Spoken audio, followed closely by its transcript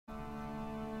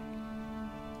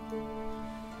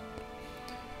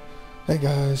Hey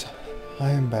guys, I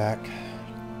am back.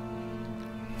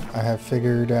 I have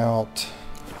figured out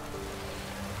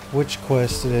which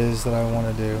quest it is that I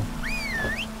want to do.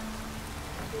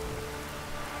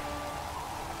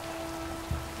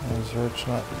 Is Roach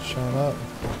not showing up?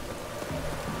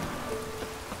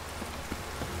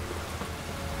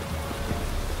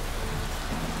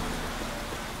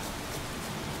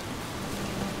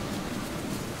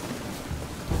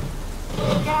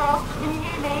 Gerald, can you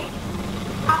hear me?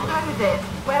 How close is it?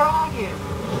 Where are you?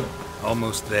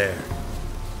 Almost there.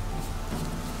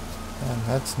 And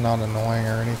that's not annoying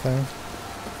or anything.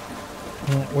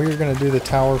 We're going to do the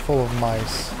tower full of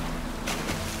mice.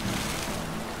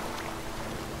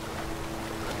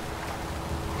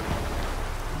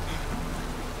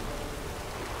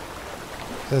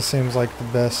 This seems like the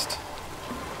best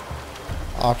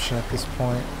option at this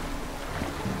point.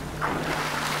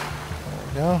 There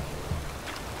we go.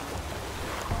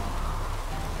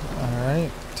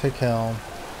 Alright, take helm.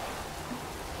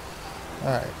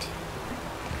 Alright.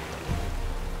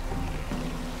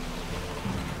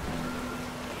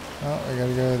 Oh, I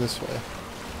gotta go this way.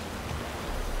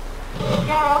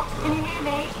 Gerald, can you hear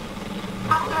me?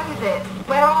 How close is it?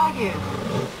 Where are you?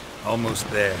 Almost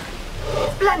there.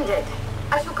 Splendid.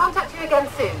 I shall contact you again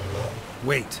soon.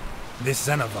 Wait, this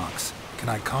Xenovox. Can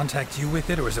I contact you with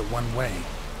it, or is it one way?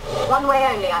 One way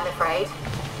only, I'm afraid.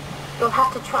 You'll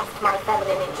have to trust my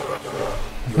feminine intuition.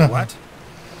 Your what?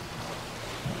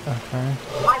 Okay.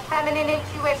 My feminine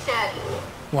intuition.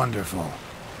 Wonderful.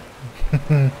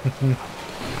 Because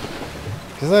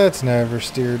that's never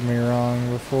steered me wrong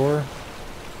before.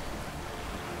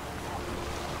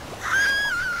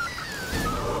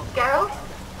 Gerald,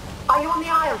 are you on the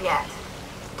Isle yet?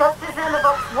 Does the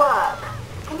Xenovox work?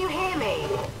 Can you hear me?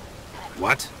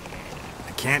 What?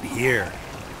 I can't hear.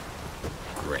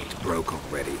 Great, broke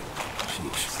already.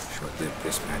 Sheesh, short-lived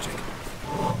this magic.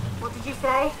 What did you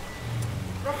say?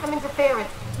 There's some interference.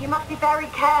 You must be very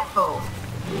careful.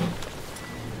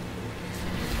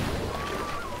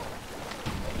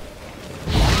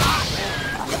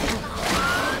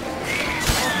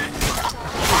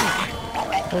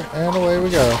 Oh, and away we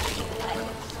go.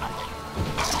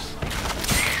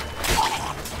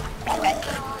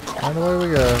 And away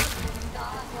we go.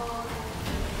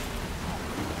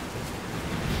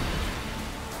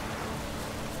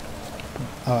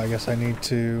 Oh, I guess I need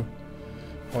to...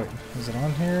 Wait, is it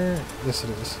on here? Yes,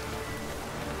 it is.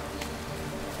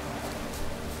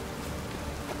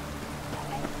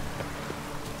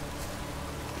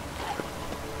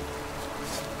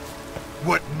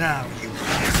 What now, you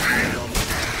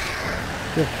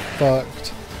Get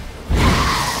fucked.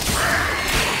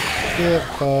 Get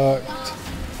fucked.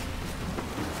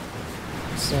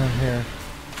 What's down here?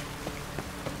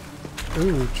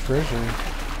 Ooh, treasure.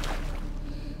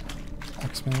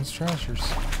 X-Men's treasures.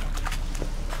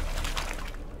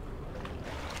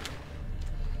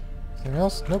 Anything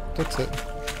else? Nope, that's it.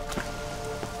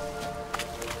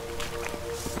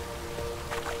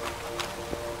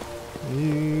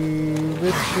 You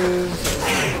bitches.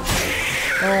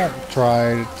 Don't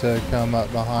try to come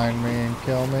up behind me and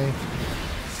kill me.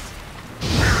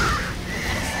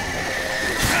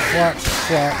 What?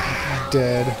 Slap.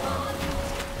 Dead.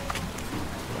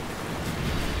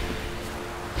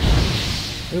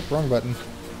 Oop, wrong button.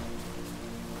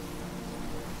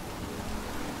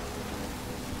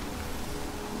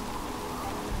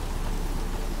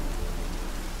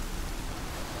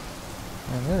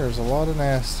 And there's a lot of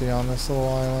nasty on this little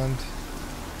island.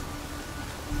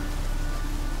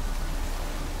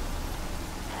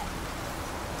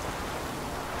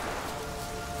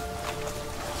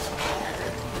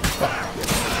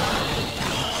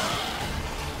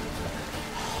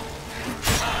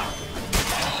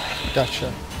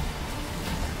 Gotcha.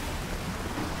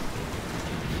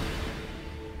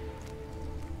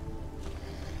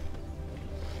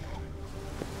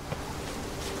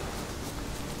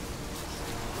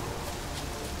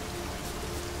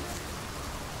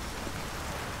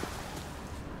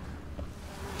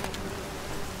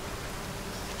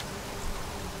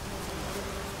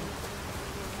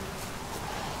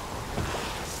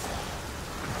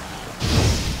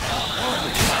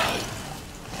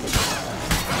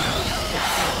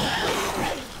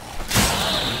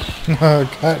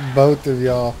 Got both of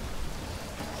y'all.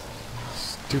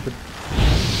 Stupid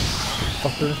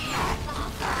fucker.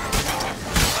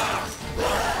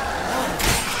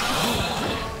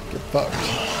 Get fucked.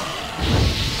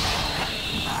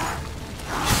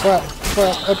 Crap,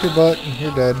 crap, up your butt, and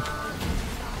you're dead.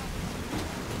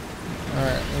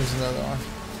 Alright, there's another one.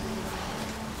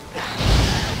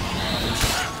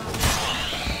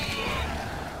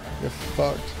 You're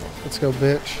fucked. Let's go,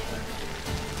 bitch.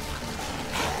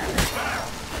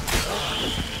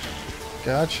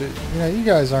 Gotcha. You know, you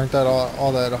guys aren't that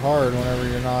all that hard whenever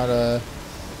you're not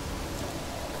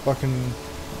fucking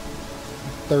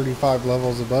 35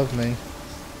 levels above me.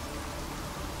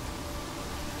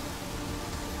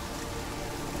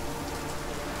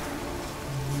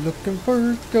 Looking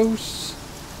for ghosts.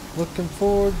 Looking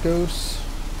for ghosts.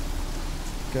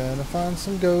 Gonna find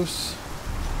some ghosts.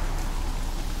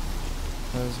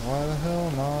 'Cause why the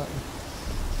hell not?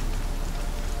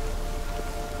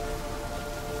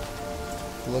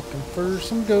 Looking for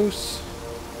some ghosts.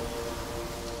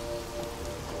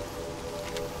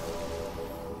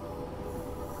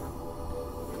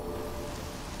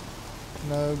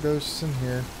 No ghosts in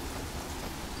here.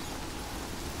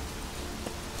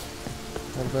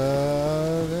 What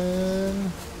about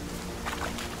in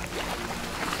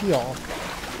y'all?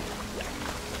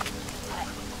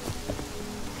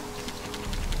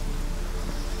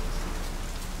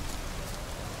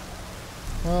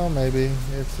 Well, maybe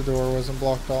if the door wasn't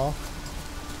blocked off.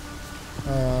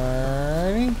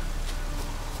 Alrighty.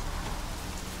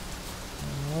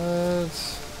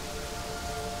 Let's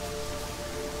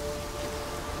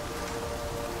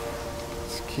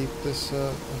keep this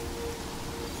up.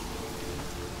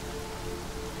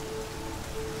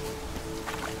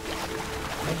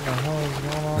 What the hell is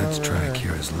going on? Let's over try here?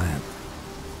 Kira's lamp.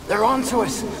 They're onto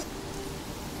us.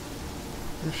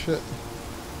 Oh shit.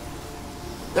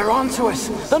 They're onto us.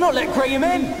 They're not letting Graham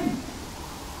in.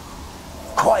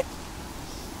 Quiet.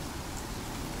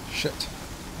 Shit.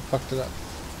 I fucked it up.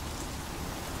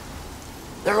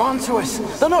 They're onto us.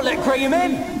 They're not letting Graham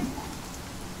in.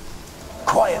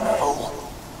 Quiet, fool.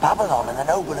 Babylon and the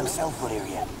noble himself will hear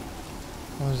you.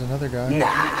 Oh, there's another guy.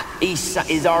 Nah, he sat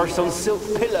his arse on silk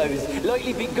pillows,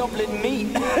 likely be gobbling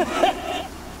meat.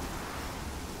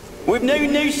 We've no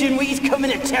notion he's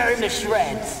coming to tear him to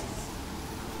shreds.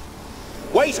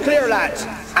 Way's clear, lads.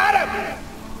 At him!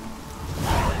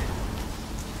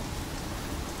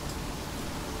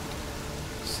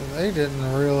 So they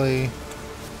didn't really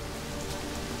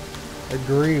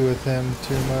agree with him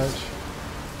too much.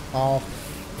 Oh,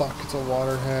 fuck, it's a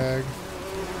water hag.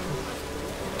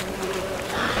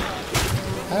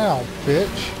 Ow,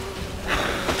 bitch.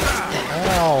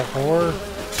 Ow, whore.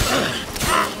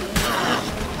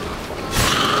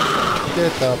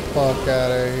 Get the fuck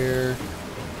out of here.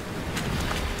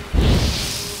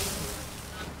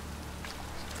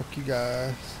 Fuck you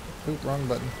guys. Oop, wrong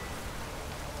button.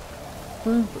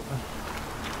 Oop.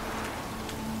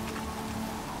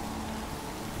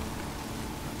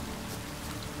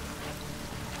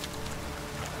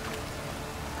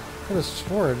 I could have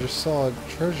swore I just saw a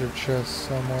treasure chest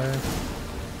somewhere.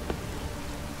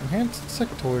 Enhanced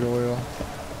insectoid oil.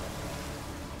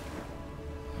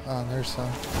 Oh, there's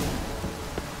some.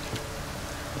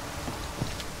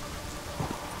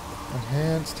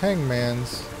 Enhanced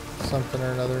hangman's something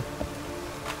or another.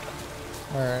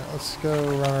 Alright, let's go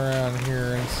run around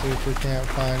here and see if we can't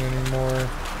find any more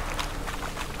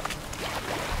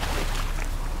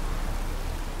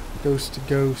ghost to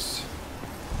ghost.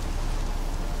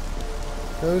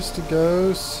 Ghost to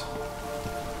ghost.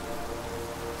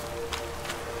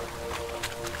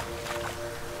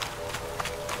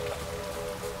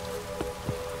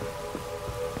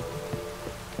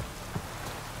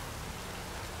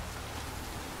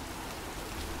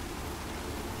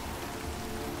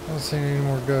 I don't see any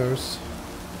more ghosts.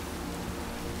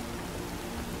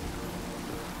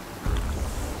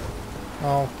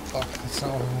 Oh, fuck. That's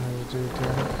not what I wanted to do,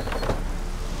 damn it.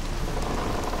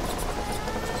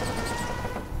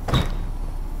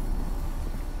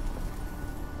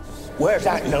 Where's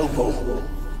that noble?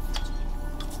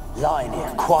 Lying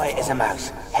here, quiet as a mouse,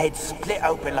 head split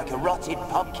open like a rotted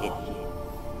pumpkin.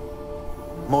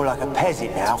 More like a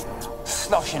peasant now,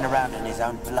 sloshing around in his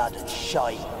own blood and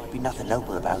shite. Be nothing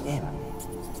noble about him.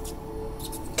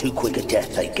 Too quick a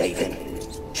death they gave him.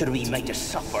 Should have been made to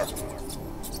suffer.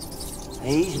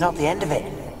 He's not the end of it.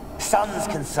 Sons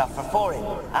can suffer for him,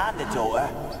 and a daughter.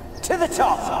 To the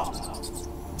top!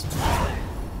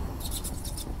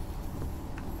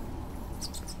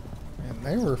 Man,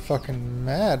 they were fucking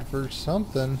mad for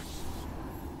something.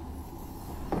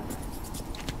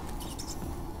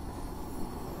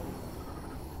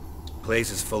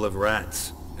 Place is full of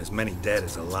rats. As many dead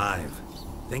as alive.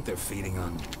 Think they're feeding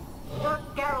on...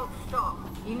 Geralt, stop.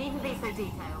 You needn't be so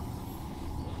detailed.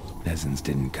 Peasants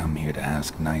didn't come here to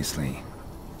ask nicely.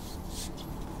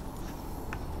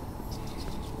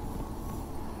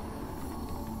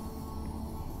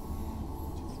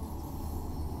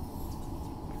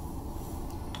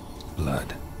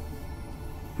 Blood.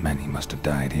 Many must have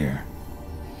died here.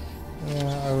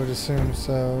 Yeah, I would assume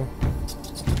so.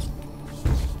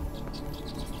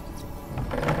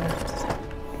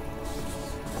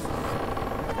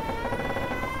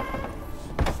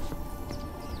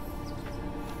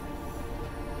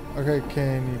 Okay,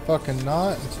 can you fucking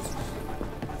not?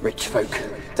 Rich folk.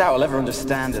 Doubt I'll ever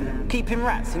understand them. Keeping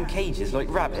rats in cages like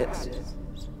rabbits.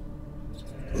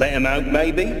 Let him out,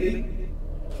 maybe?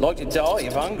 Like to die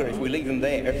of hunger if we leave him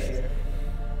there.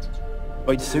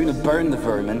 I'd sooner burn the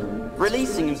vermin.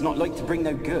 Releasing him's not like to bring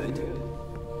no good.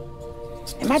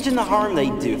 Imagine the harm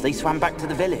they'd do if they swam back to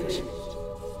the village.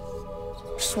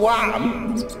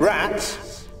 Swam?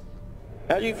 Rats?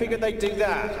 How do you figure they'd do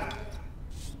that?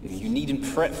 You needn't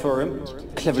fret for him.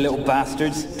 Clever little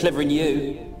bastards. Clever than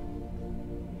you.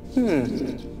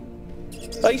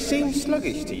 They seem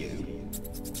sluggish to you.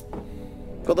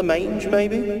 Got the mange,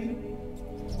 maybe?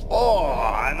 Oh,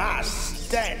 and that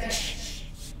stench!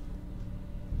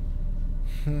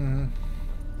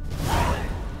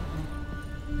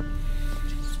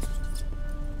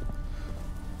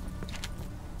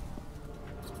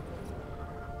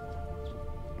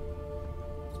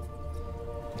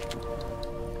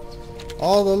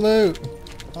 All the loot!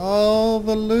 All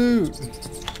the loot!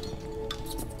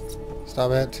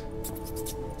 Stop it.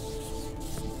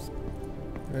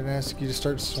 I didn't ask you to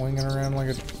start swinging around like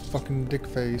a fucking dick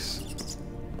face.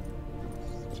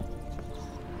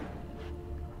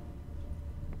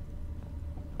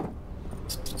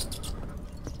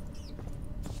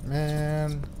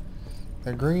 Man,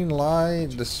 the green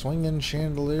light, the swinging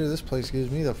chandelier, this place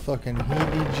gives me the fucking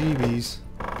heebie-jeebies.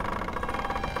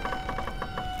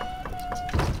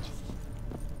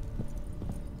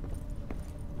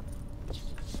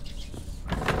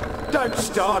 Don't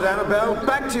start, Annabelle.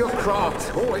 Back to your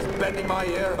craft. Always bending my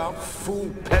ear about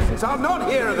fool peasants. I'll not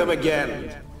hear of them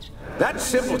again. That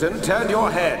simpleton turned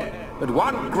your head, but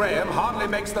one Graham hardly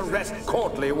makes the rest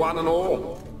courtly, one and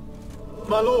all.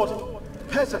 My lord,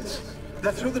 peasants.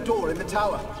 They're through the door in the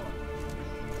tower.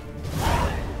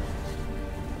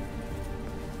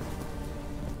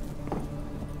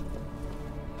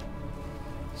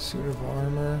 Suit of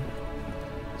armor.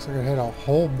 Looks like I had a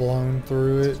hole blown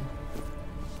through it.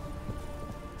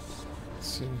 Let's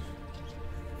see. Are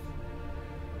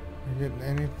you getting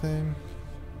anything?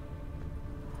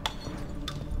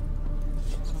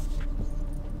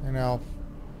 And I'll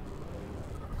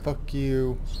fuck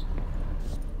you.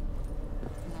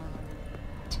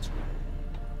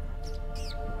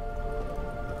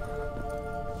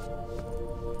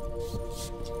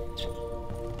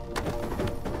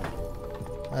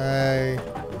 Hey.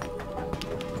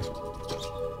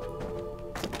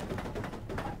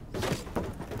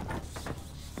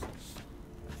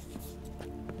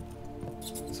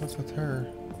 What's up with her?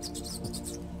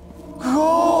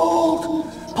 Gold!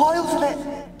 Piles of it!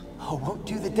 Oh, won't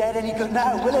do the dead any good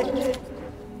now, will it?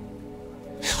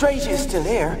 Strange it's still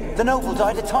here. The noble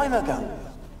died a time ago.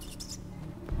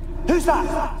 Who's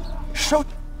that? Show...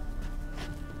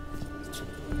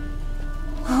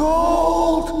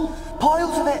 Gold!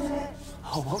 Piles of it!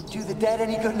 Oh, won't do the dead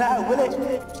any good now, will it?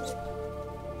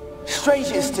 Strange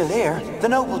it's still here. The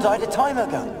noble died a time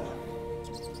ago.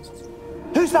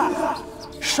 Who's that?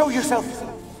 Show yourself.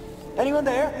 Anyone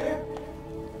there?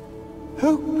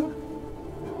 Who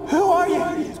are you?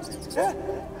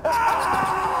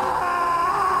 Ah!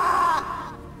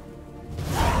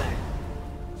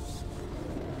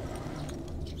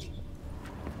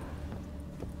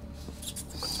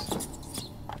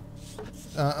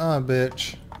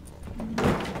 Bitch.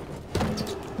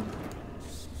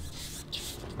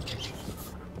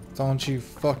 Don't you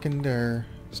fucking dare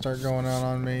start going out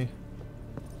on me.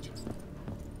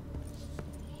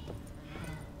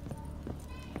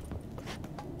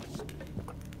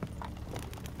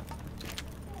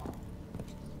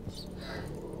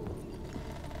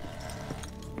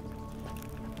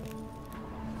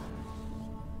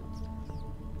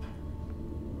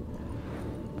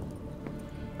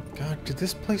 God, could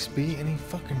this place be any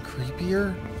fucking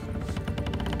creepier?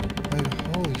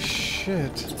 Like, holy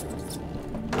shit.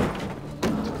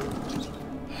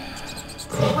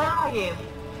 Where are you?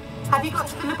 Have you got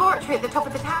to the laboratory at the top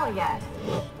of the tower yet?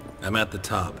 I'm at the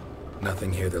top.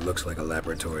 Nothing here that looks like a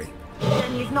laboratory.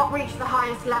 Then you've not reached the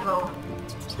highest level.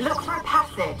 Look for a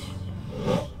passage.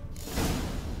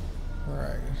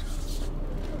 Alright.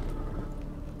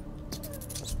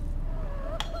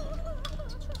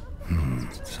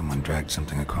 Someone dragged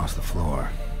something across the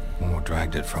floor. Or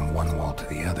dragged it from one wall to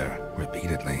the other,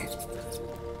 repeatedly.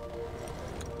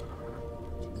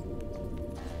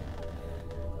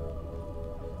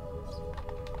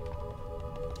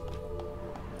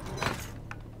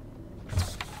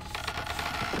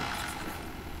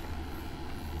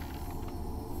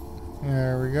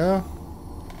 There we go.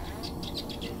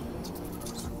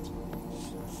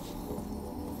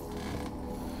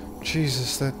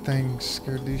 Jesus, that thing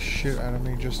scared the shit out of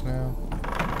me just now.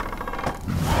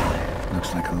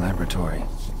 Looks like a laboratory.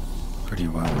 Pretty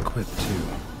well equipped, too.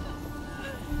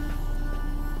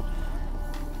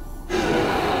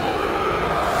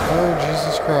 Oh,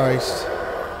 Jesus Christ.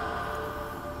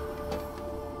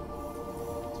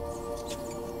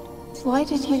 Why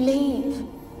did you leave?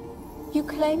 You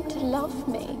claimed to love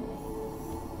me.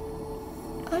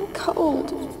 I'm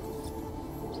cold.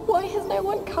 Why has no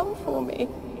one come for me?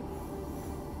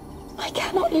 I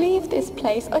cannot leave this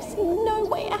place. I see no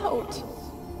way out.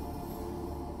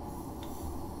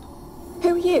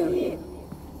 Who are you?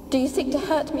 Do you seek to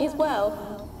hurt me as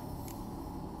well?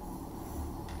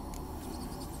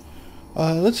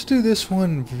 Let's do this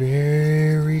one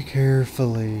very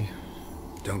carefully.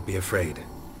 Don't be afraid.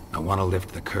 I want to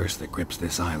lift the curse that grips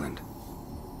this island.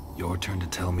 Your turn to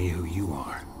tell me who you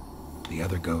are. The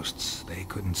other ghosts, they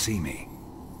couldn't see me.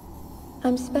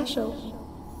 I'm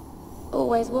special.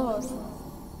 Always was.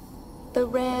 The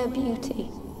rare beauty.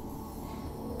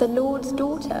 The Lord's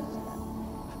daughter.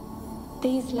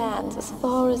 These lands, as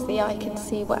far as the eye can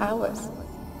see, were ours.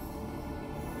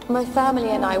 My family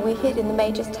and I, we hid in the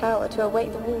Major's Tower to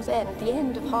await the war's end, the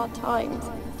end of hard times.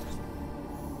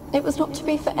 It was not to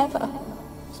be forever.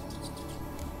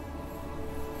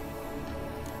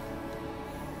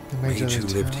 The Mage who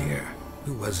lived here.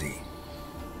 Who was he?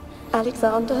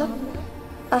 Alexander?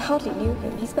 I hardly knew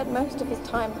him. He spent most of his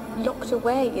time locked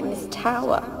away in this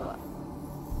tower.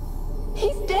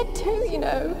 He's dead too, you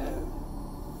know.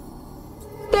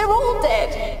 They're all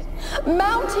dead.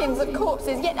 Mountains of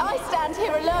corpses, yet I stand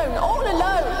here alone, all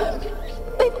alone.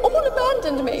 They've all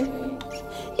abandoned me.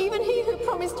 Even he who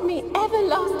promised me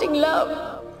everlasting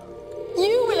love.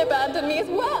 You will abandon me as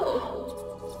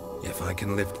well. If I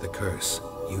can lift the curse,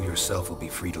 you yourself will be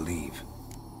free to leave.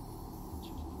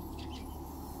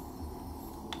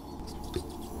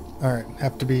 Alright,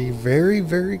 have to be very,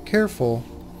 very careful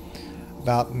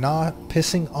about not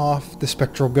pissing off the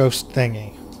spectral ghost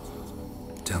thingy.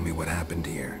 Tell me what happened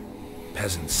here.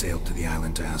 Peasants sailed to the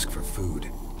island to ask for food.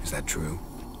 Is that true?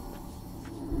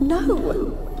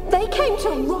 No. They came to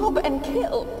rob and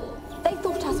kill. They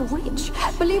thought us rich,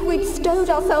 believed we'd stowed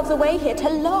ourselves away here to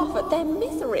laugh at their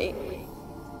misery.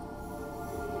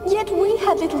 Yet we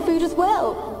had little food as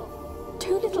well.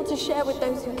 Too little to share with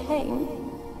those who came.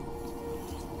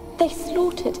 They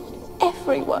slaughtered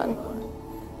everyone.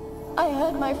 I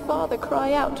heard my father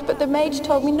cry out, but the mage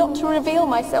told me not to reveal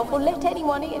myself or let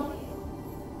anyone in.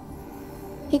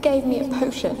 He gave me a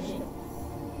potion.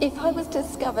 If I was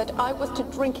discovered, I was to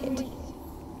drink it.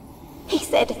 He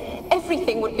said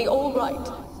everything would be all right.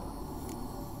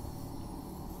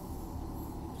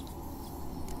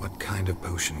 What kind of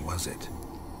potion was it?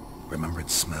 Remember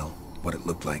its smell? What it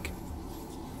looked like?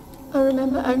 I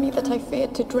remember only that I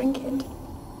feared to drink it.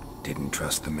 Didn't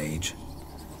trust the mage?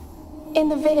 In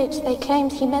the village, they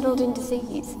claimed he meddled in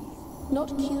disease.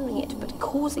 Not curing it, but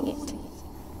causing it.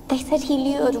 They said he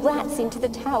lured rats into the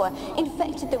tower,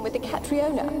 infected them with the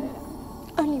Catriona.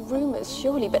 Only rumors,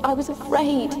 surely, but I was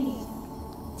afraid.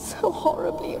 So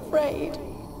horribly afraid.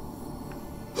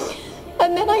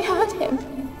 And then I heard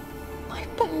him. My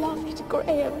beloved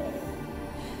Graham.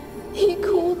 He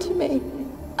called to me.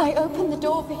 I opened the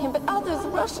door for him, but others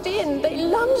rushed in. They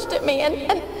lunged at me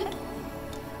and...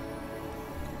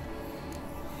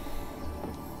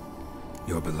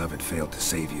 Your beloved failed to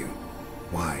save you.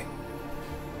 Why?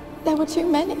 There were too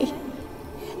many.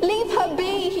 Leave her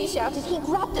be, he shouted. He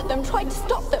grabbed at them, tried to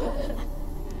stop them.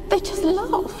 They just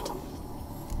laughed.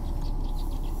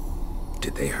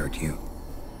 Did they hurt you?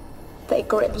 They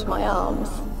gripped my arms,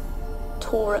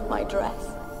 tore at my dress.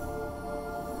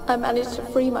 I managed to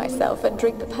free myself and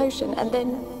drink the potion, and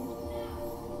then...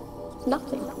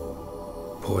 nothing.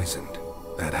 Poisoned?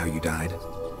 That how you died?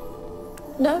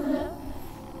 No,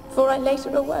 for I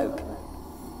later awoke.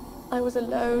 I was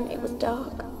alone, it was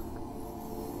dark.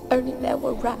 Only there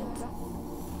were rats.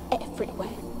 Everywhere.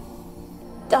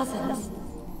 Dozens.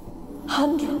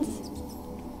 Hundreds.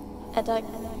 And I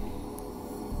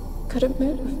couldn't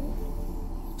move.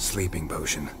 Sleeping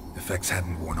potion. Effects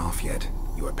hadn't worn off yet.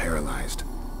 You were paralyzed.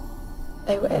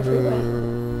 They were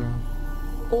everywhere.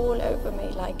 All over me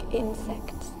like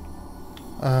insects.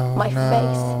 Oh, my no.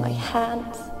 face, my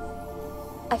hands.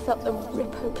 I felt them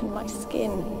rip open my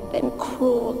skin, then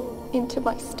crawl into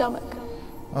my stomach.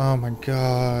 Oh my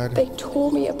god. They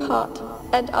tore me apart,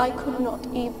 and I could not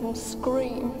even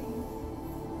scream.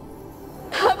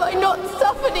 Have I not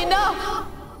suffered enough?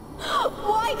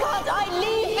 Why can't I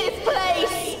leave this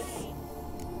place?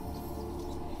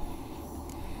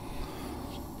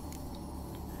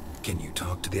 Can you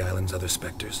talk to the island's other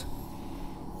specters?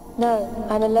 No,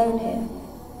 I'm alone here.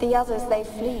 The others, they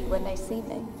flee when they see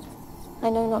me. I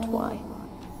know not why.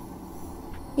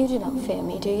 You do not fear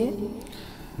me, do you?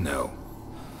 No.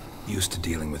 Used to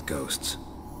dealing with ghosts.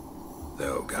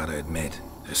 Though, gotta admit,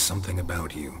 there's something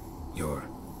about you. You're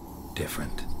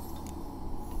different.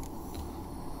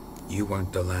 You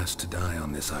weren't the last to die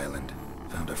on this island.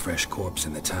 Found a fresh corpse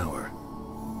in the tower.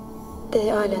 The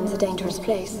island's a dangerous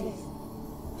place.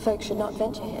 Folk should not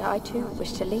venture here. I too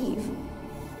wish to leave.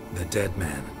 The dead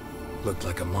man. Looked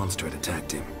like a monster had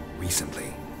attacked him,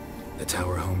 recently. The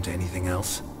tower home to anything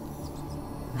else?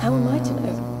 How am I to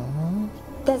know?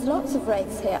 There's lots of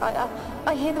wraiths here.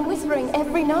 I hear them whispering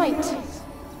every night.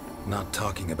 Not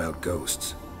talking about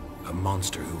ghosts. A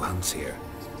monster who hunts here.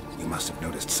 You must have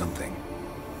noticed something.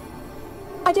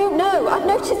 I don't know. I've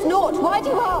noticed naught. Why do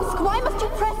you ask? Why must you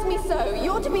press me so?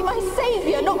 You're to be my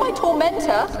savior, not my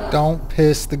tormentor. Don't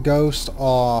piss the ghost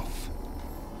off,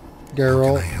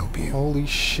 girl. How can I help you? Holy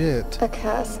shit. A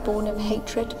curse born of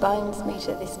hatred binds me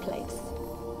to this place.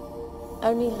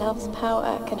 Only love's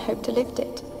power can hope to lift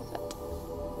it. But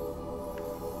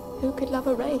who could love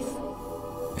a wraith?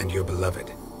 And your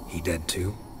beloved, he dead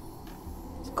too?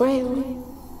 Graham?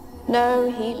 No,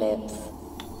 he lives.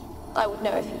 I would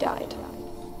know if he died.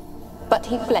 But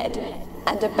he fled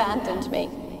and abandoned me.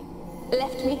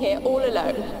 Left me here all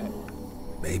alone.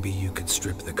 Maybe you could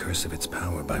strip the curse of its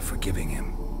power by forgiving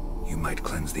him. You might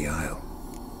cleanse the Isle.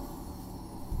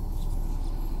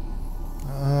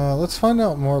 Let's find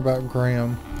out more about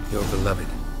Graham. Your beloved.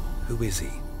 Who is he?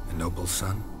 A noble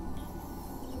son?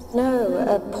 No,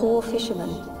 a poor fisherman.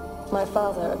 My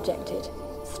father objected,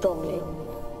 strongly.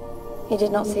 He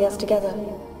did not see us together.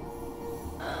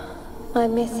 I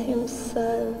miss him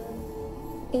so.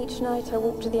 Each night I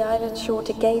walk to the island shore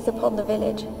to gaze upon the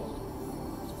village.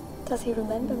 Does he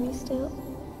remember me still?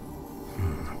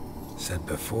 Said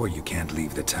before you can't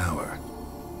leave the tower.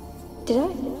 Did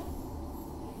I?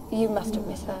 You must have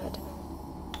misheard.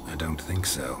 I don't think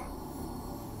so.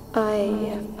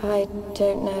 I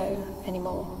don't know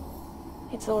anymore.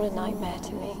 It's all a nightmare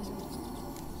to me.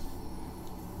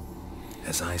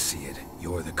 As I see it,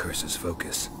 you're the curse's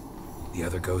focus. The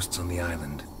other ghosts on the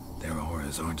island, their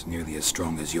auras aren't nearly as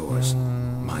strong as yours.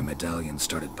 My medallion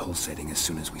started pulsating as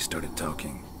soon as we started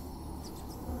talking.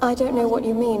 I don't know what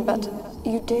you mean, but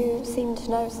you do seem to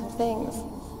know some things.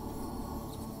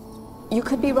 You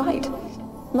could be right.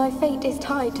 My fate is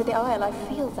tied to the Isle, I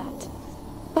feel that.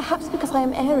 Perhaps because I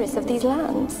am heiress of these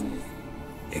lands.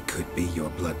 It could be your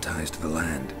blood ties to the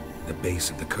land, the base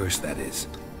of the curse, that is.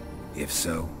 If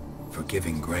so,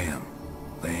 forgiving Graham,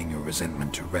 laying your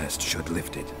resentment to rest should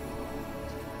lift it.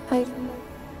 I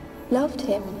loved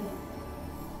him.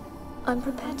 I'm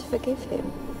prepared to forgive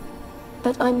him.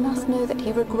 But I must know that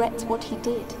he regrets what he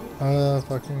did.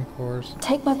 Fucking course.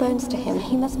 Take my bones to him.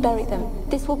 He must bury them.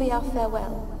 This will be our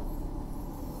farewell.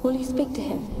 Will you speak to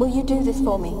him? Will you do this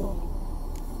for me?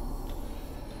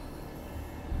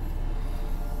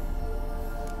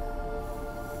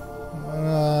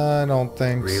 I don't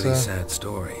think so. Really sad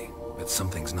story, but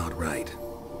something's not right.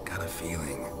 Got a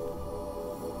feeling.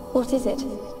 What is it?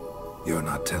 You're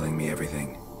not telling me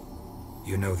everything.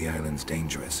 You know the island's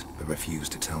dangerous, but refuse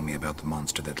to tell me about the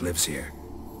monster that lives here.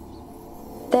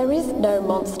 There is no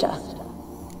monster.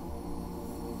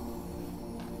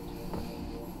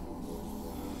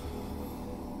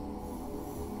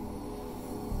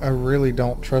 I really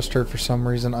don't trust her for some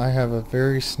reason. I have a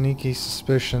very sneaky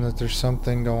suspicion that there's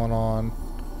something going on.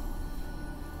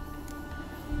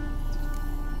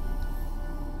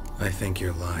 I think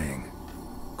you're lying.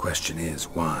 Question is,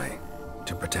 why?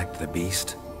 To protect the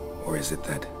beast? Or is it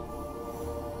that...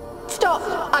 Stop!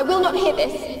 I will not hear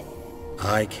this!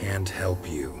 I can't help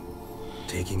you.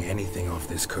 Taking anything off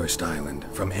this cursed island,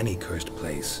 from any cursed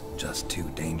place, just too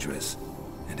dangerous.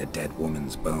 And a dead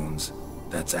woman's bones,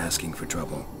 that's asking for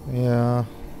trouble. Yeah.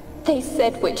 They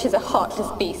said witches are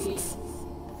heartless beasts.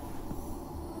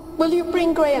 Will you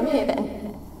bring Graham here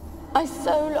then? I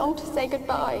so long to say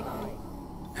goodbye.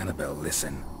 Annabelle,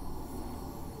 listen.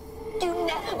 You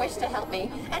never wished to help me,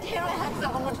 and here I had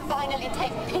someone would finally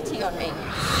take pity on me.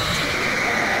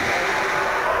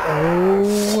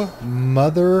 Oh,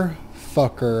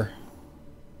 motherfucker.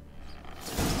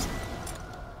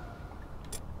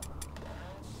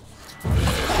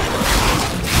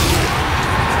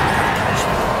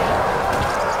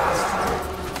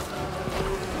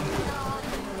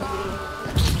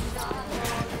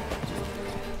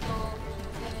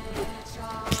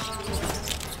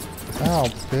 Ow,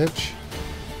 bitch.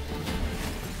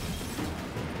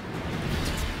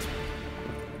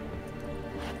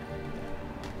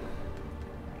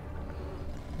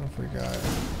 have we got?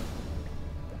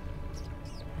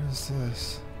 What is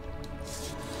this?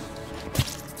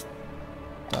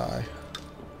 Die.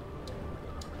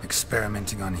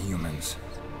 Experimenting on humans.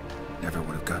 Never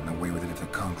would have gotten away with it if the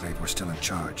Conclave were still in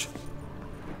charge.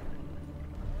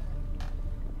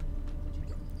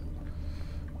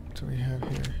 What do we have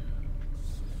here?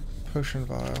 Potion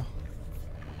vial.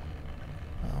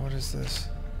 What is this?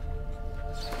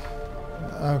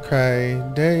 Okay,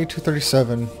 day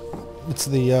 237. It's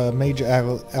the Mage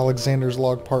Alexander's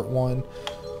Log Part 1.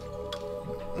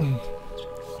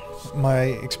 My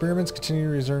experiments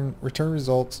continue to return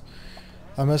results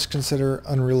I must consider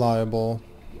unreliable.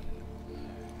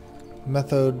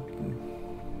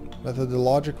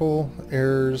 Methodological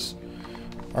errors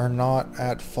are not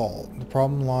at fault. The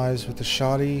problem lies with the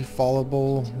shoddy,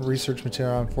 fallible research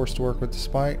material I'm forced to work with.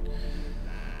 Despite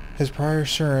his prior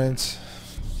assurance,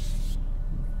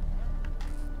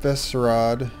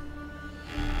 Vesserod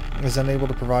is unable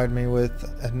to provide me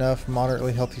with enough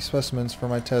moderately healthy specimens for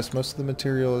my test. Most of the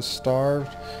material is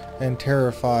starved and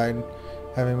terrified.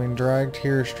 Having been dragged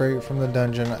here straight from the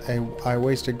dungeon, I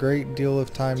waste a great deal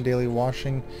of time daily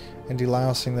washing and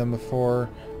delousing them before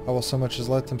I will so much as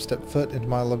let them step foot into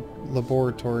my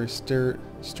laboratory.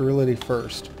 Sterility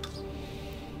first.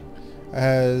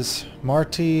 As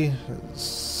Marty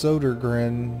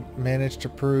Sodergren managed to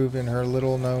prove in her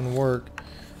little-known work,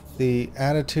 the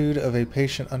attitude of a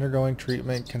patient undergoing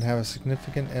treatment can have a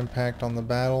significant impact on the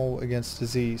battle against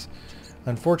disease.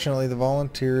 Unfortunately, the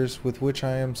volunteers with which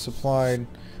I am supplied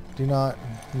do not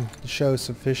show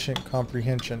sufficient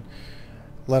comprehension,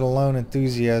 let alone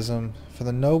enthusiasm, for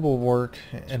the noble work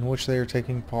in which they are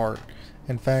taking part.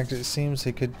 In fact, it seems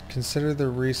they could consider their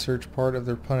research part of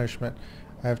their punishment.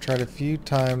 I have tried a few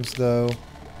times, though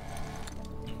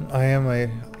I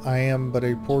am but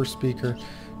a poor speaker,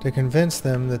 to convince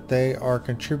them that they are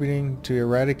contributing to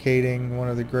eradicating one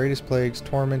of the greatest plagues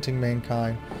tormenting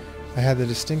mankind. I had the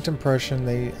distinct impression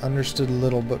they understood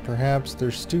little, but perhaps their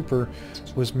stupor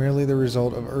was merely the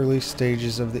result of early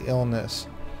stages of the illness.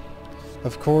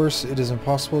 Of course, it is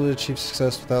impossible to achieve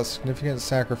success without significant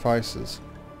sacrifices.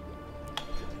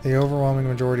 The overwhelming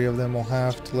majority of them will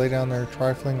have to lay down their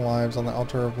trifling lives on the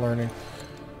altar of learning.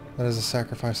 That is a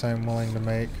sacrifice I am willing to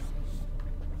make.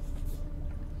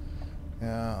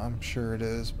 Yeah, I'm sure it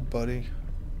is, buddy.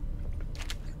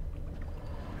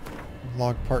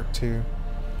 Log Part 2.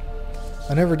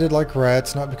 I never did like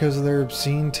rats, not because of their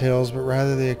obscene tales, but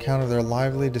rather the account of their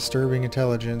lively, disturbing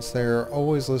intelligence. They are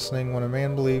always listening when a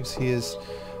man believes he is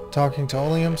talking to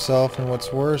only himself, and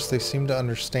what's worse, they seem to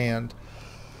understand.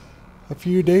 A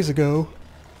few days ago,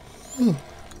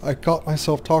 I caught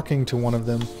myself talking to one of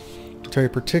them, to a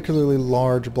particularly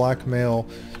large black male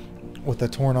with a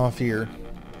torn-off ear.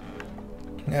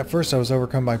 At first I was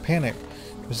overcome by panic.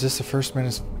 Was this the first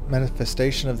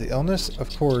manifestation of the illness?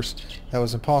 Of course, that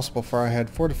was impossible, for I had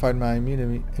fortified my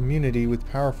immunity with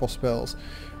powerful spells.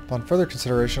 Upon further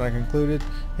consideration, I concluded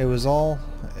it was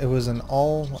an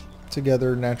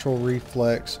altogether natural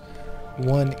reflex,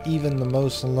 one even the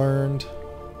most learned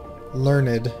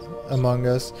among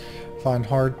us find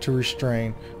hard to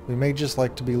restrain. We may just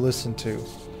like to be listened to.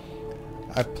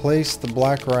 I placed the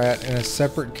black rat in a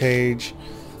separate cage.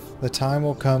 The time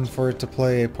will come for it to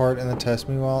play a part in the test.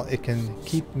 Meanwhile, it can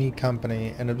keep me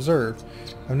company and observe.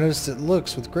 I've noticed it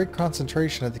looks with great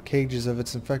concentration at the cages of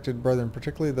its infected brethren,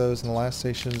 particularly those in the last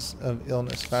stations of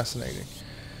illness. Fascinating.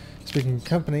 Speaking of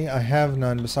company, I have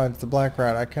none besides the black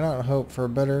rat. I cannot hope for a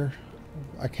better.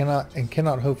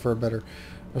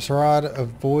 Vesserod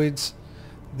avoids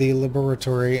the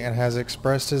laboratory and has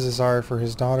expressed his desire for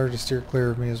his daughter to steer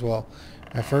clear of me as well.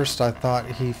 At first I thought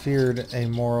he feared a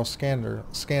moral scandal,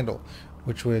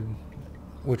 which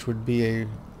would be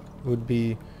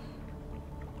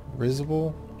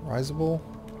risible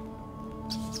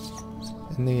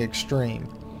in the extreme.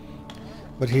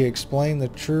 But he explained the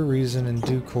true reason in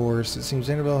due course. It seems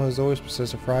Annabelle has always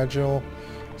possessed a fragile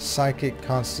psychic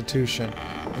constitution.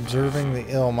 Observing the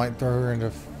ill might throw her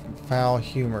into foul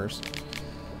humors.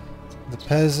 The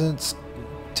peasants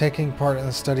taking part in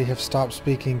the study have stopped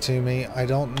speaking to me. I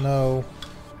don't know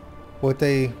what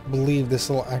they believe this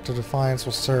little act of defiance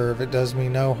will serve. It does me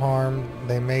no harm.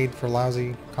 They made for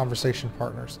lousy conversation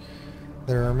partners.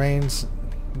 There remains,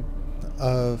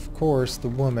 of course, the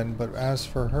woman, but as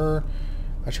for her,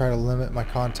 I try to limit my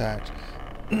contact.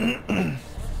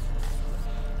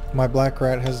 My black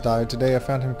rat has died. Today I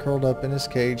found him curled up in his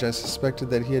cage. I suspected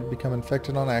that he had become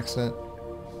infected on accident,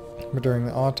 but during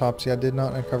the autopsy I did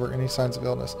not uncover any signs of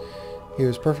illness. He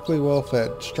was perfectly well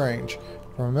fed. Strange.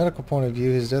 From a medical point of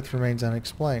view, his death remains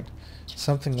unexplained,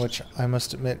 something which I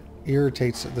must admit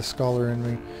irritates the scholar in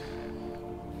me.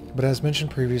 But as mentioned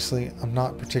previously, I'm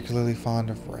not particularly fond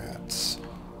of rats.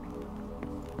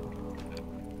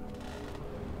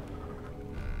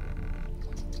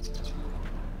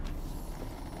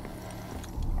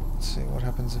 Let's see what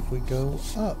happens if we go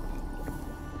up.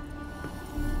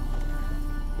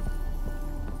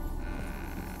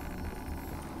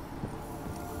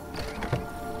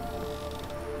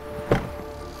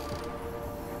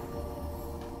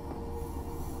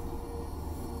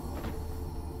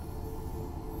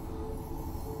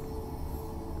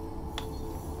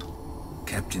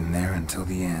 Kept in there until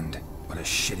the end. What a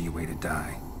shitty way to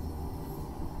die.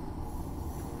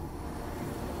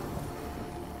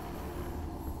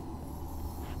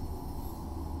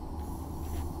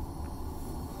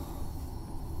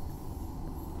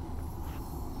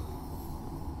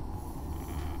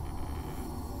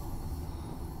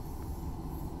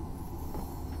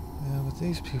 Yeah, but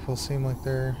these people seem like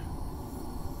they're...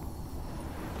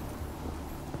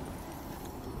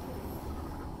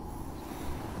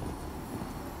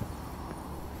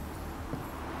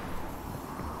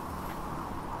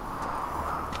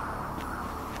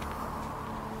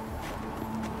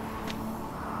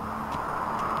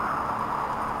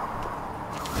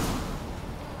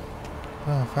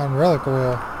 Oh, found relic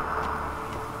oil.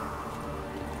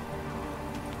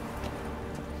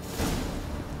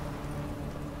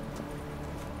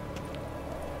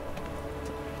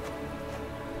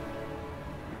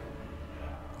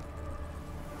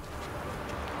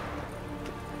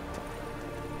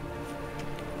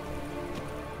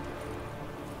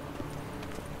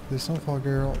 Please don't fall,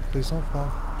 Geralt. Please don't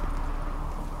fall.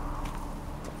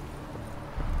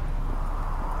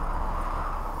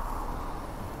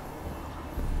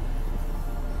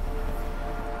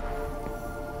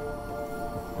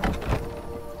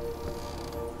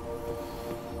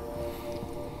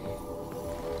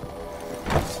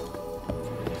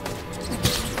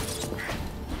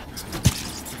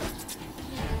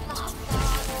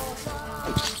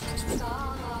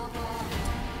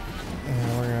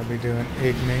 Be doing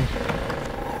Ep9.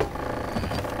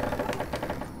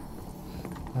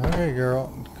 Okay,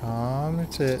 girl, calm your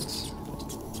tits.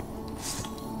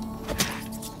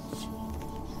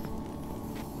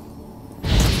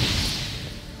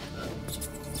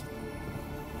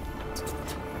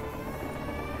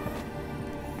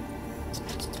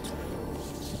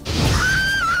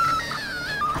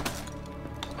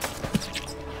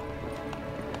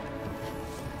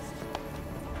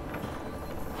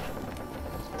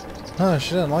 Oh,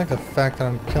 she doesn't like the fact that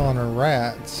I'm killing her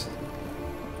rats.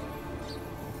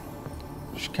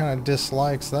 She kind of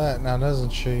dislikes that now, doesn't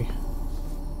she?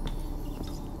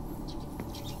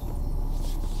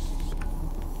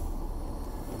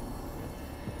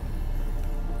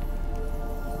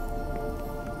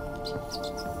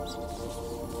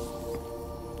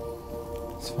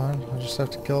 It's fine. I'll just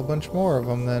have to kill a bunch more of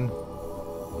them then.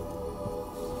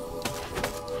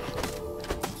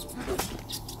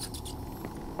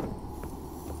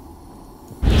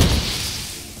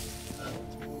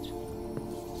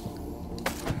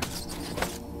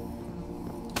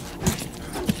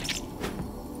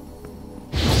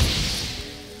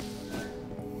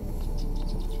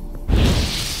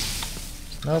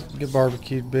 Nope, get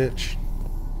barbecued, bitch.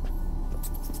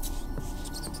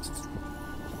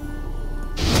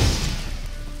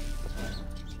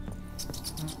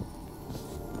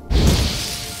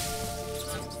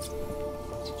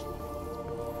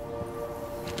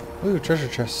 Ooh, treasure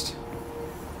chest.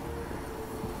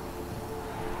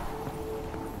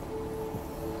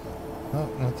 Oh,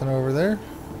 nothing over there.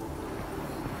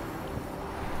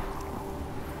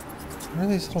 Where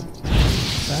do these little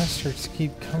bastards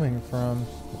keep coming from?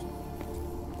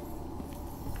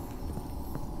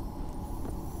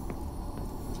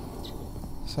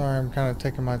 Sorry, I'm kind of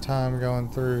taking my time going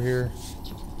through here.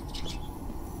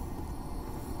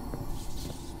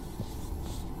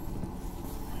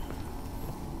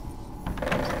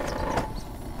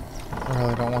 I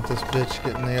really don't want this bitch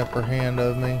getting the upper hand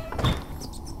of me.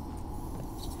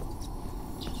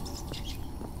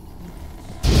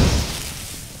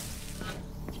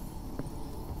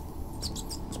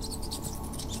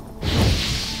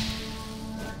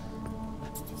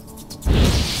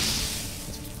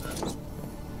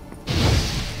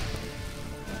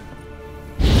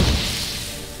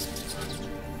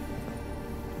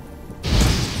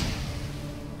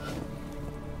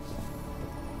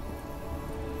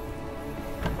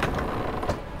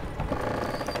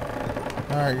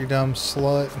 Alright, you dumb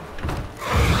slut.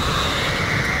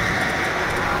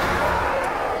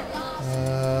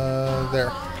 There.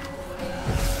 You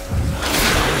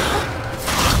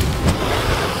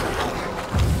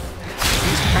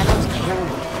cannot kill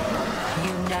me.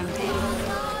 You know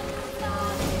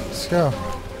go.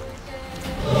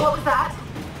 What was that?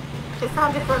 It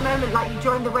sounded for a moment like you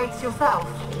joined the race yourself.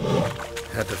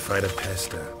 Had to fight a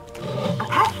pester. A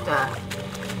pester?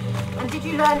 And did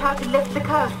you learn how to lift the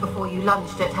curse before you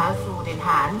lunged at her, sword in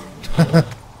hand?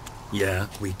 Yeah,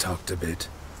 we talked a bit.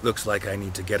 Looks like I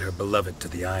need to get her beloved to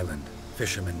the island.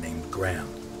 Fisherman named Graham.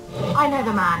 I know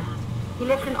the man. He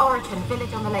lives in Oriton,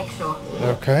 village on the lakeshore.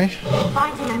 Okay.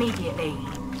 Find him immediately.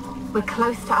 We're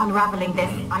close to unraveling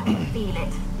this. I can feel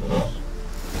it.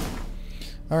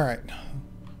 Alright.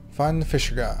 Find the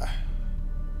fisher guy.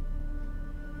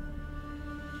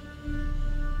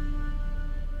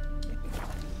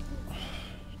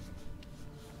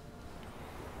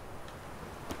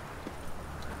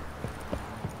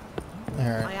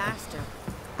 Alright. I asked her,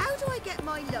 how do I get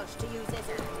my lush to use this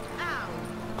app? Ow!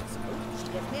 So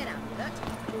she gives me an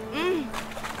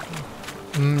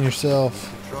amulet. Yourself.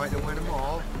 Try to win them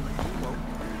all.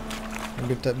 You'll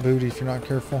get that booty if you're not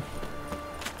careful.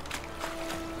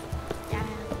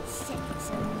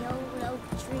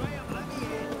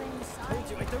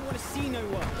 I don't want to see no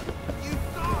one. You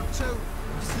got to.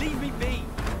 Just leave me be.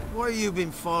 Why you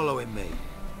been following me?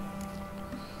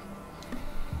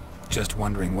 Just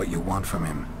wondering what you want from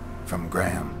him. From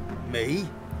Graham. Me?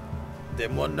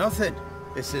 Didn't want nothing.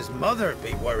 It's his mother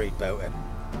be worried about him.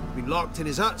 Been locked in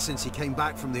his hut since he came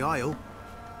back from the Isle.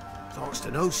 Thoughts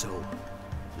to know so.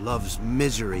 Love's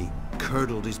misery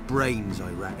curdled his brains,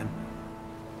 I reckon.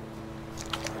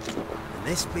 And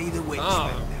this be the witch.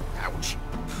 Ouch.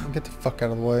 Get the fuck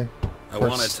out of the way. I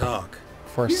want to talk.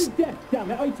 First. Death, damn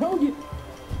it! I told you.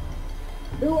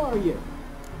 Who are you?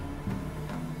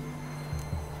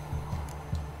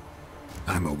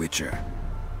 I'm a witcher.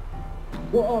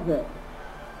 What of it?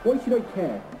 Why should I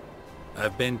care?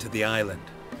 I've been to the island.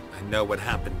 I know what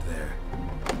happened there.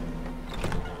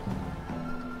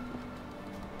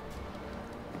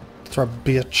 That's our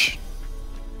bitch.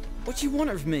 What do you want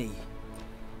of me?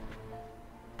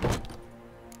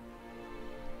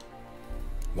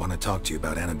 Want to talk to you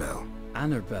about Annabelle.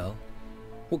 Annabelle?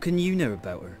 What can you know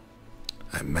about her?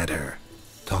 I met her.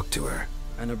 Talked to her.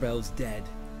 Annabelle's dead.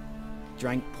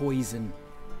 Drank poison.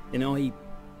 And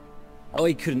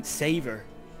I couldn't save her.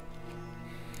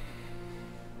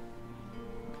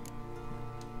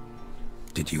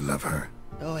 Did you love her?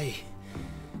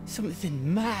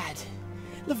 Something mad.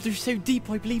 Loved her so deep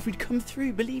I believed we'd come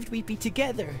through, believed we'd be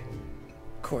together.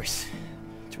 Of course,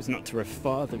 it was not to her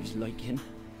father's liking.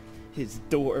 His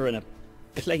daughter and a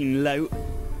plain lout.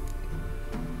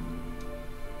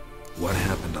 What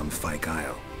happened on Fyke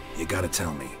Isle? You gotta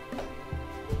tell me.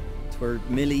 Twere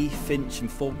Millie, Finch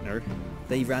and Faulkner.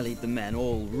 They rallied the men,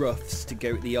 all roughs, to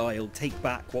go to the Isle, take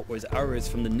back what was ours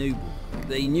from the noble.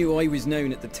 They knew I was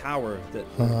known at the tower, that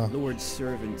the Lord's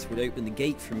servants would open the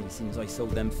gate for me as soon as I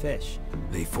sold them fish.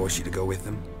 They forced you to go with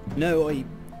them? No, I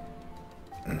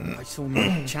saw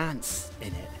no chance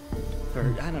in it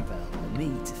for Annabelle and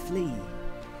me to flee.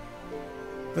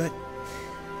 But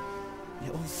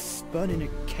it all spun in a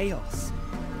chaos.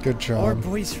 Good job. Our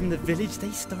boys from the village,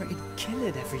 they started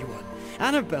killing everyone.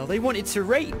 Annabelle, they wanted to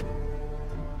rape.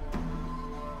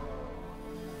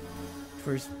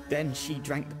 First, then she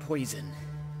drank the poison.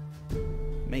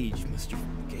 Mage must have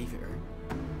gave it her.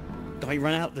 I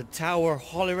ran out the tower,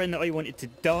 hollering that I wanted to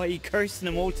die, cursing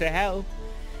them all to hell.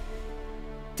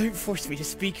 Don't force me to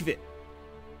speak of it.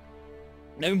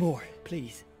 No more,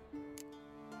 please.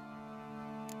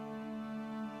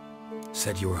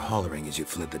 Said you were hollering as you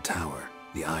fled the tower,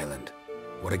 the island.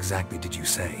 What exactly did you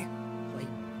say? I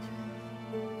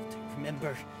don't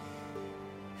remember.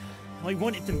 I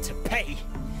wanted them to pay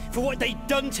for what they'd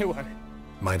done to her.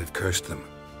 Might have cursed them.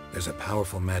 There's a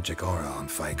powerful magic aura on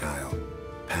Fyke Isle.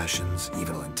 Passions,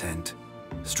 evil intent,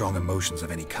 strong emotions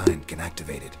of any kind can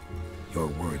activate it. Your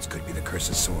words could be the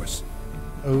curse's source.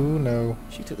 Oh no.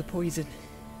 She took the poison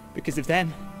because of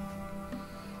them.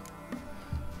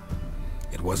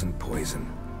 It wasn't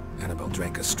poison. Annabelle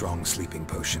drank a strong sleeping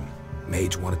potion.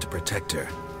 Mage wanted to protect her,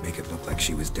 make it look like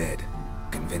she was dead.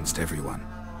 Convinced everyone.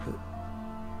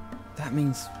 That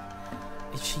means...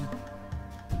 Is she...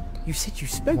 You said you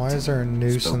spoke Why to... is there a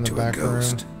noose in the back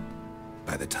room?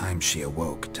 By the time she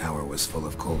awoke, tower was full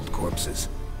of cold corpses.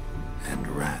 And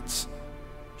rats.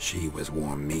 She was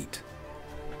warm meat.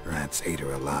 Rats ate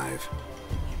her alive.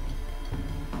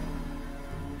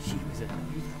 She was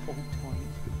alive the whole time,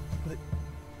 but...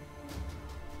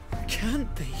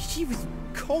 Can't be. She was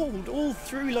cold all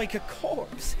through like a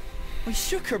corpse. I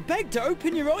shook her, begged her,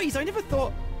 open your eyes. I never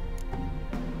thought...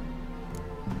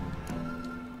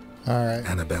 Alright.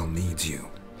 Annabelle needs you.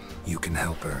 You can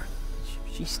help her.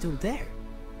 She's still there.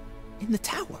 In the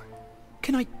tower.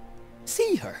 Can I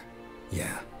see her?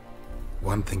 Yeah.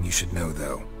 One thing you should know,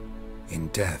 though. In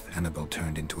death, Annabelle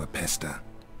turned into a pesta.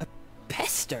 A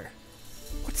pester?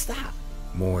 What's that?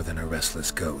 More than a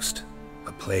restless ghost.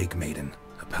 A plague maiden.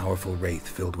 A powerful wraith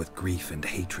filled with grief and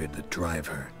hatred that drive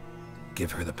her.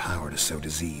 Give her the power to sow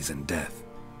disease and death.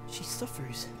 She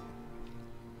suffers.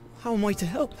 How am I to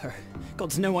help her?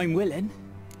 Gods know I'm willing.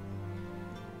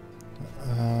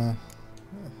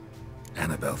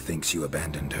 Annabelle thinks you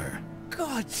abandoned her.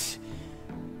 Gods!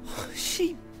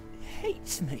 She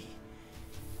hates me.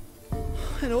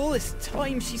 And all this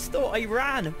time she's thought I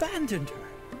abandoned her.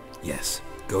 Yes,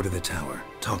 go to the tower,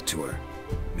 talk to her.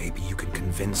 Maybe you can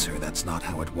convince her that's not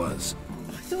how it was.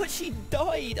 I thought she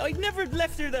died. I'd never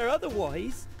left her there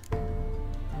otherwise.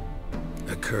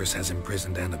 A curse has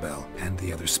imprisoned Annabelle and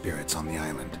the other spirits on the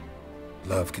island.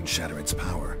 Love can shatter its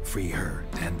power, free her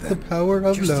and them. The power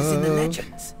of Just love. as in the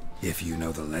legends. If you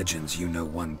know the legends, you know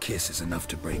one kiss is enough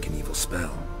to break an evil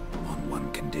spell. On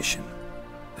one condition.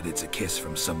 That it's a kiss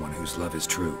from someone whose love is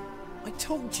true. I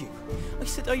told you. I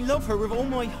said I love her with all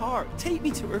my heart. Take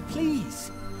me to her,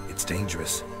 please. It's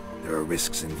dangerous. There are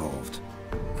risks involved.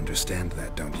 Understand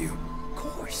that, don't you? Of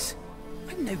course.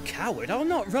 I'm no coward. I'll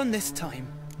not run this time.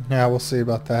 Yeah, we'll see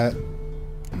about that.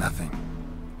 Nothing.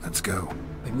 Let's go.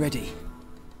 I'm ready.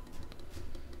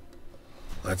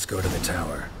 Let's go to the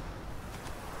tower.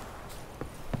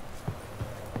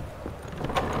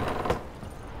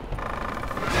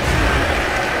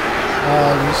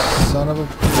 Oh, you son of a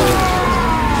bitch.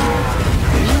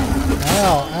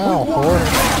 Ow, ow, whore.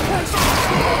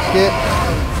 Get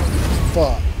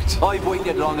fucked. I've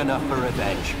waited long enough for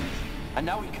revenge. And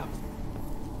now he comes.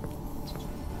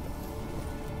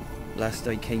 Last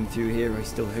I came through here, I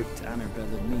still hoped Annabelle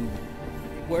and me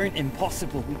weren't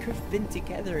impossible. We could have been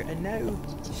together, and now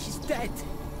she's dead.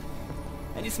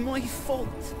 And it's my fault.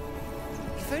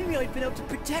 If only I'd been able to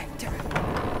protect her.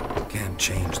 Can't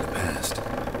change the past,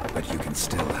 but you can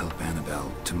still help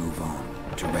Annabelle to move on,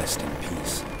 to rest in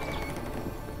peace.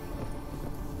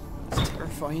 It's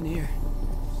terrifying here.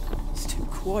 It's too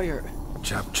quiet.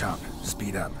 Chop chop,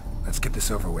 speed up. Let's get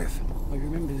this over with. I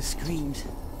remember the screams.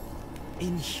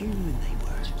 Inhuman they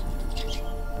were.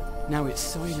 Now it's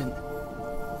silent.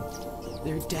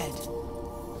 They're dead.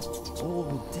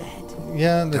 All dead.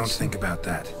 Yeah, Don't think about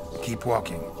that. Keep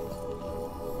walking.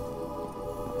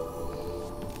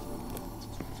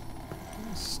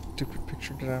 Stupid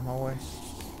picture, get out of my way.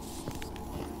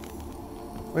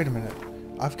 Wait a minute.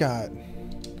 I've got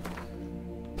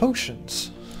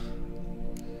potions.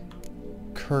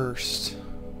 Cursed.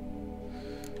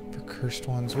 For cursed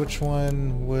ones. Which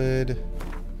one would...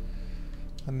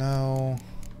 No.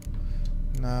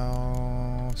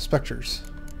 No. Specters.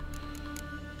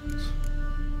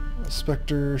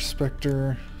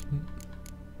 Spectre.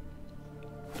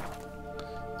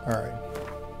 Alright.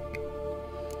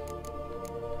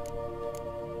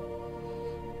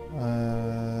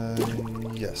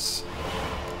 Yes.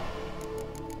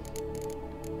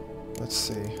 Let's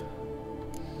see.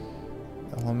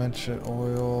 Elemental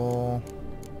oil.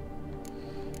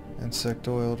 Insect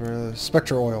oil.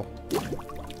 Spectre oil.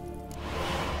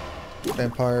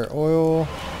 Vampire oil.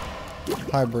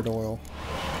 Hybrid oil.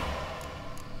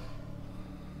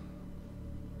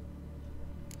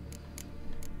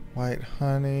 White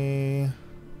honey.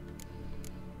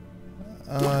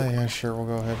 Yeah, sure, we'll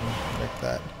go ahead and make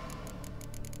that.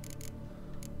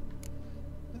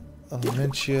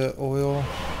 Elementia oil.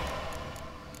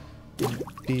 And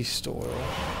beast oil.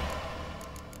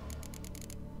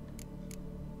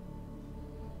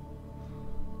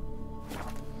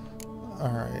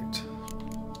 Alright.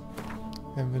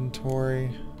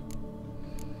 Inventory.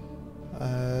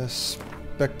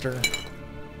 Spectre.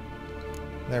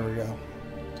 There we go.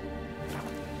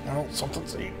 Oh,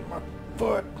 something's eating my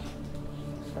foot.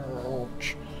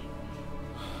 Ouch.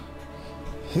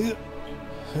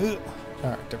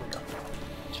 Alright, there we go.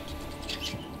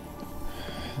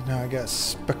 Now I got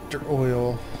Spectre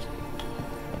oil.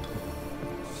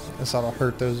 Guess that'll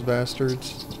hurt those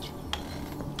bastards.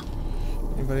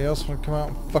 Anybody else want to come out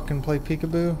and fucking play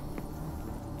peekaboo?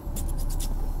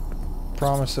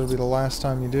 Promise it'll be the last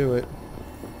time you do it.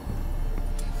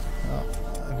 Oh,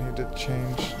 I need to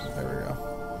change. There we go.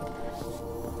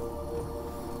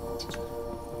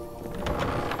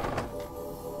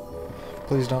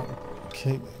 Please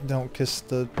don't kiss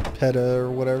the PETA or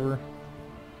whatever.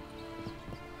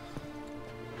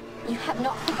 You have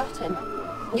not forgotten.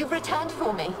 You've returned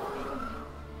for me.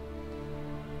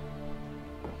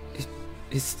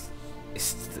 Is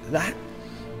that?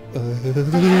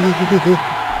 It's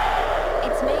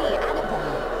me,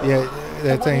 Annabelle. Yeah,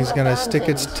 that thing's gonna stick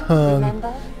its tongue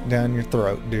down your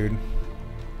throat, dude.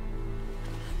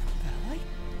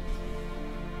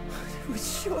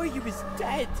 was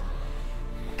dead.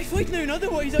 If I'd known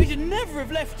otherwise, I'd never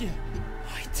have left you.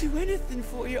 I'd do anything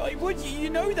for you. I would. You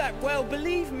know that well.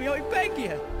 Believe me, I beg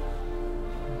you.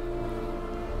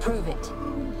 Prove it.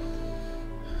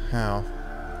 How?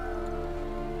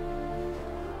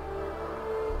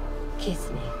 Kiss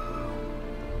me.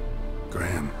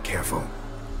 Graham, careful.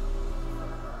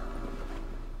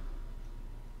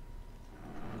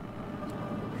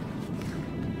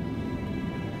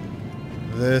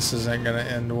 This isn't gonna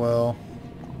end well.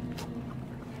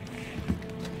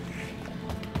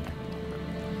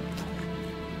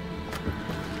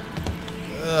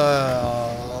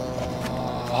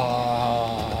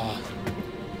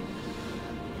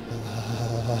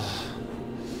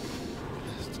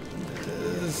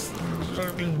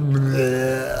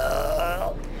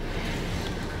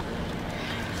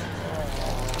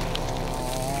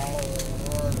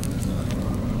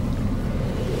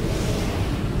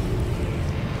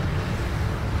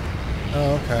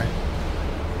 Oh, okay.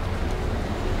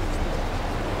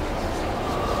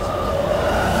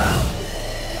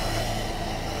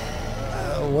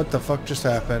 What the fuck just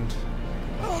happened?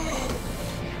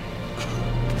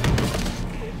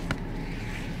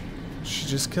 She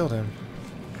just killed him.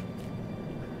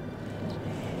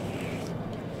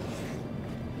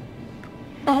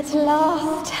 At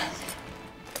last.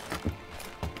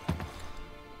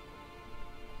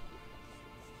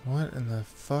 What in the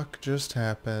fuck just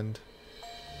happened?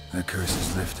 The curse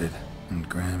is lifted, and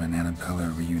Graham and Annabella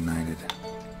are reunited.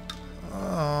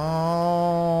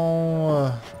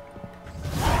 Oh.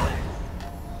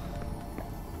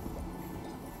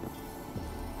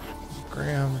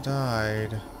 Graham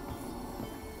died.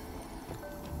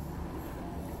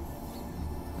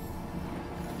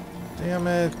 Damn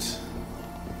it.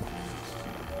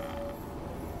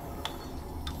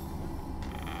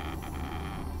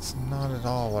 It's not at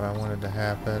all what I wanted to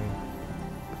happen.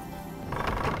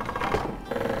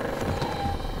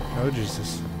 Oh,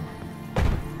 Jesus.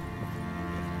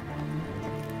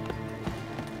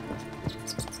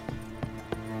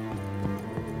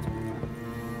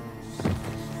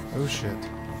 Oh, shit.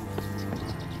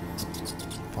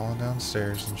 Falling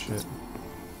downstairs and shit.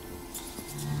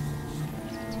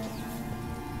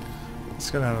 Let's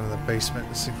go down to the basement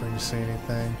and see if we can see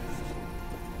anything.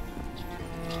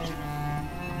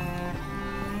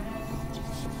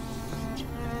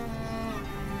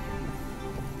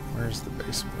 Where's the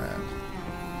basement at?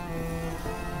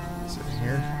 Is it in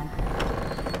here?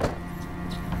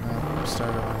 No,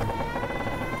 start over.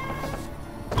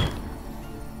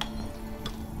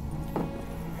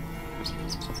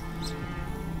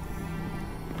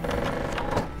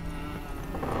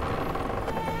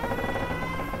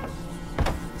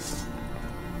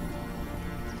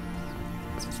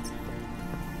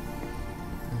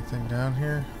 Anything down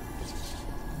here?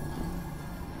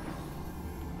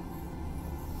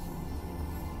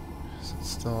 It's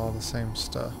still all the same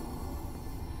stuff.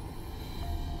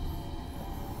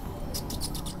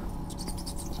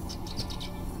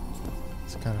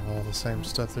 It's kind of all the same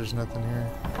stuff. There's nothing here.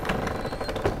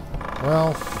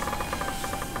 Well,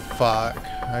 fuck.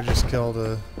 I just killed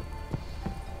a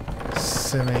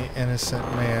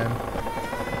semi-innocent man.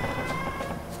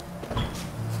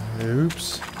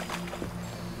 Oops.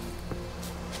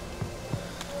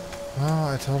 Well,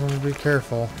 I told him to be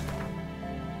careful.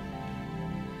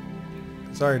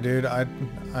 Sorry, dude. I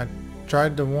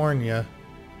tried to warn you.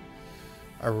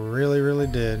 I really, really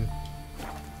did.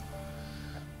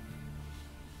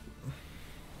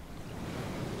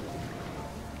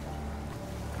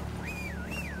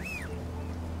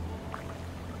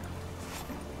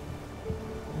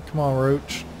 Come on,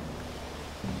 Roach.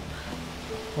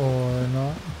 Or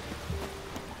not.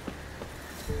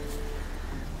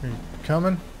 Are you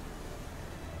coming?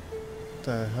 What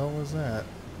the hell was that?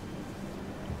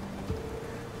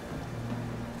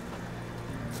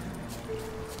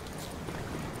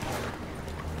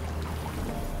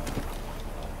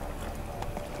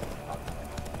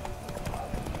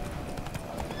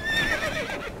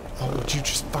 Oh, would you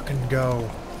just fucking go?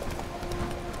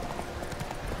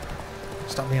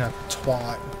 Stop being a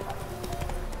twat.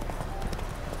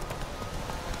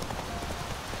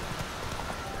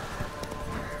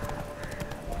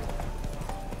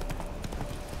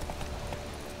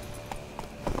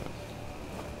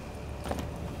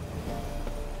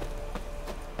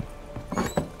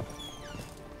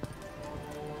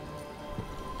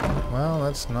 Well,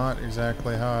 that's not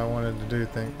exactly how I wanted to do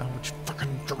things. Oh, would you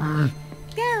fucking...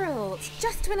 Geralt,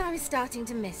 just when I was starting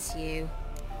to miss you.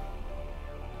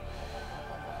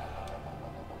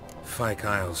 Fyke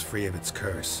Isle's free of its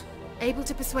curse. Able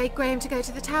to persuade Graham to go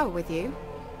to the tower with you?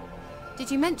 Did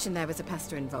you mention there was a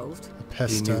pesta involved?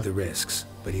 He knew the risks,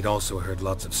 but he'd also heard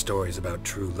lots of stories about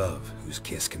true love, whose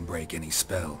kiss can break any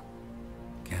spell.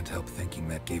 Can't help thinking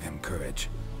that gave him courage.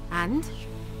 And?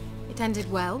 It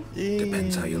ended well?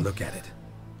 Depends how you look at it.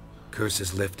 Curse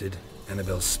is lifted,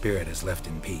 Annabelle's spirit is left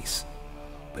in peace.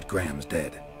 But Graham's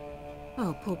dead.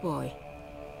 Oh, poor boy.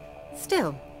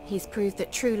 Still, he's proved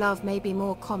that true love may be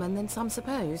more common than some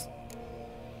suppose.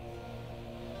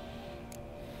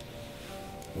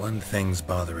 One thing's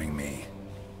bothering me.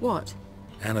 What?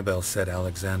 Annabelle said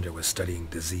Alexander was studying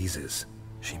diseases.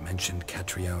 She mentioned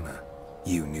Catriona.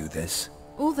 You knew this?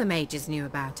 All the mages knew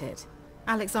about it.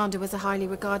 Alexander was a highly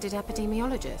regarded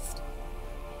epidemiologist.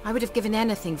 I would have given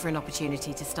anything for an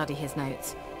opportunity to study his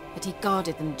notes, but he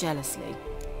guarded them jealously.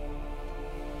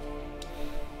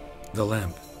 The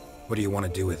lamp. What do you want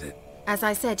to do with it? As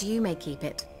I said, you may keep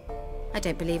it. I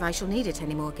don't believe I shall need it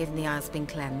anymore, given the Isle's been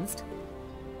cleansed.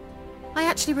 I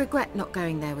actually regret not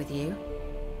going there with you.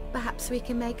 Perhaps we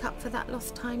can make up for that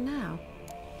lost time now.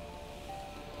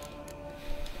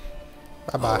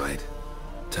 Bye-bye. All right.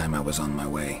 Time I was on my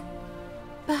way.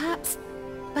 Perhaps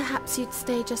you'd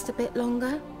stay just a bit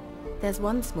longer? There's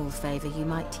one small favor you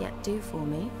might yet do for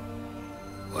me.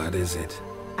 What is it?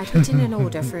 I put in an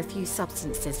order for a few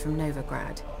substances from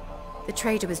Novigrad. The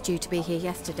trader was due to be here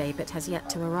yesterday, but has yet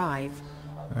to arrive.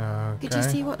 Okay. Did you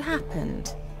see what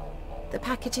happened? The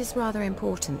package is rather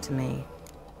important to me.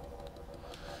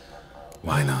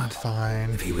 Why not? Fine.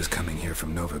 If he was coming here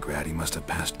from Novigrad, he must have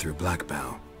passed through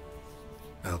Blackbow.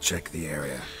 I'll check the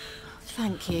area.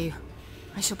 Thank you.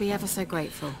 I shall be ever so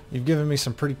grateful. You've given me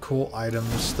some pretty cool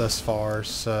items thus far,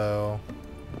 so...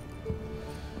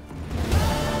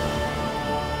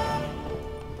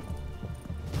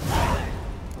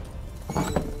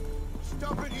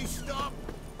 Stoppity stop!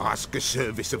 Ask a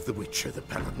service of the Witcher, the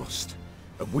Pella must.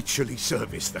 A witcherly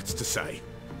service, that's to say.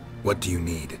 What do you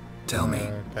need? Tell me.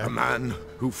 A man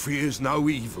who fears no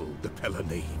evil the Pella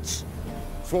needs.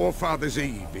 Forefathers'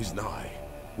 Eve is nigh.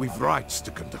 We've rites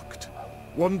to conduct.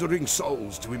 Wandering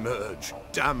souls to emerge.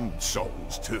 Damned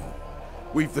souls, too.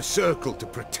 We've the circle to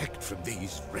protect from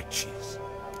these wretches.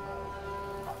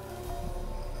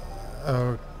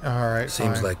 Oh, alright,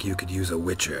 Seems like you could use a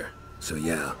witcher. So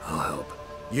yeah, I'll help.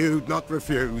 You'd not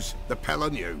refuse. The Pella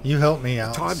knew. You help me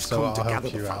out, The time's so come I'll to help gather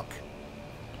the you folk. out.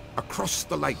 Across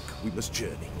the lake we must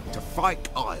journey. To Fyke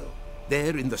Isle.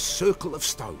 There in the circle of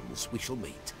stones we shall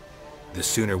meet. The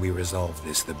sooner we resolve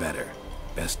this, the better.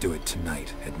 Best do it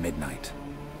tonight at midnight.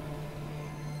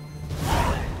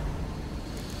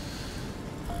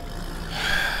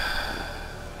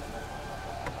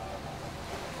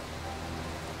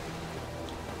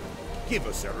 Give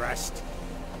us a rest.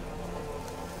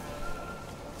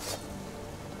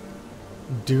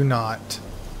 Do not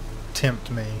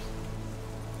tempt me.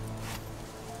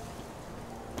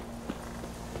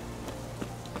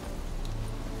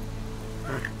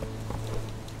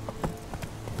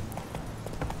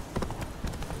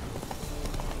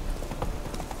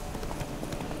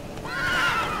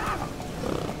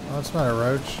 Oh, that's not a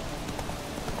roach.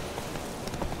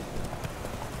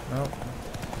 Nope.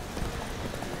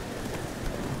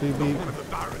 Beep beep. One of the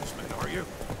Baron's men, are you?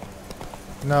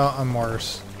 No, I'm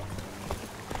worse.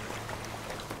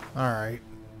 Alright.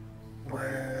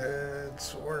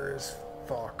 Where's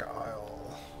Falk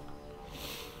Isle?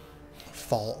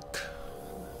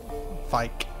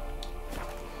 Fyke.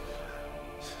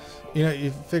 You know,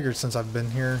 you figured since I've been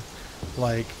here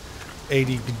like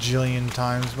 80 gajillion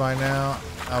times by now,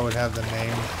 I would have the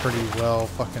name pretty well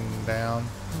fucking down.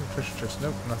 Treasure chest.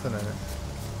 Nope, nothing in it.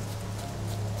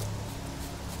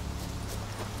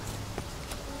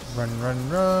 Run, run,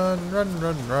 run, run,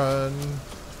 run, run.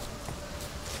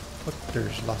 Look,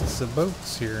 there's lots of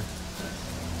boats here.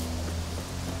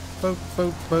 Boat,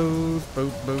 boat, boat,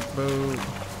 boat, boat, boat.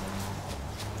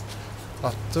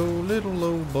 Lots of little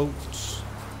old boats.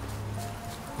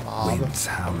 Mob. Wind's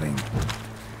howling.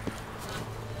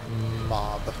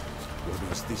 Mob.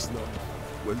 What is this now?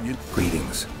 Well, you...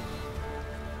 Greetings.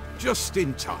 Just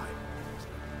in time.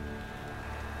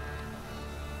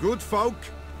 Good folk,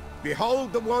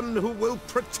 behold the one who will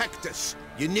protect us.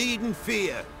 You needn't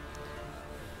fear.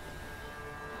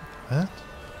 Huh?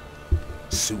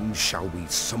 Soon shall we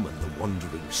summon the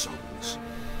wandering souls.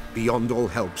 Beyond all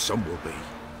help some will be.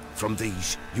 From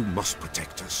these you must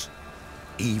protect us.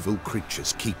 Evil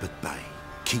creatures keep at bay.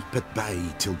 Keep at bay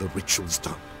till the ritual's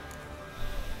done.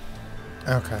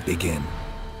 Okay. Begin.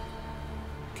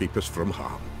 Keep us from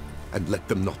harm, and let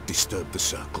them not disturb the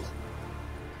circle.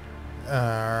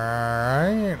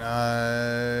 Alright,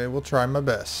 I will try my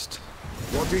best.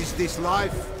 What is this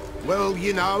life? Well,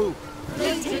 you know.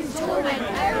 Fleeting torment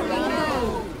ere we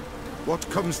know. What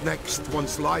comes next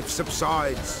once life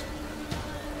subsides?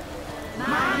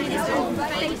 Man his own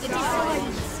fate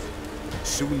decides.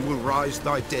 Soon will rise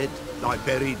thy dead, lie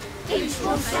buried. Each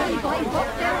will say by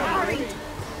what they're hurried.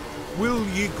 Will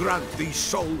ye grant these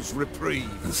souls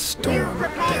reprieve? The storm,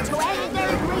 Prepare to end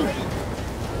their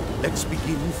grief. Let's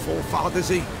begin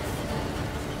Forefathers' Eve.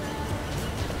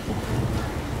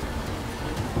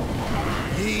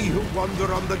 Ye who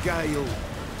wander on the gale,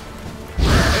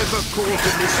 ever caught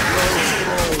in this world's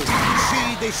thrall, see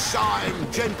this sign,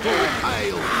 gentle,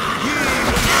 pale. Ye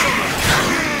will summon,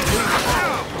 ye will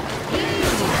call.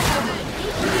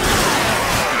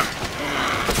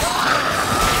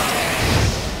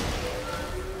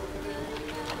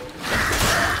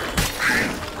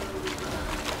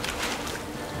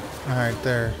 Alright,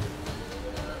 there.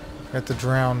 Got the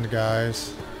drowned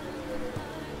guys.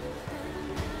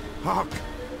 Hark!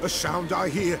 A sound I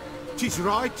hear. 'Tis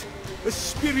right. A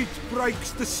spirit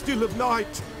breaks the still of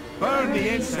night. Burn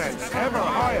the incense ever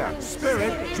higher.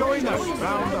 Spirit, join us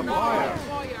round the fire.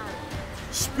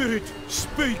 Spirit,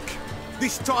 speak.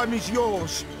 This time is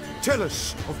yours. Tell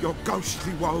us of your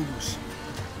ghostly woes.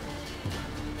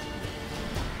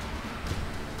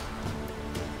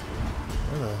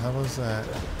 Where the hell is that?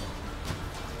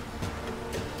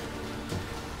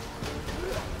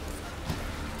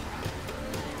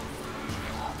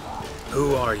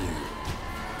 Who are you?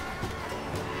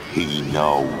 He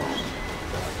knows.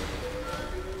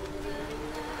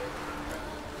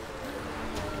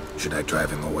 Should I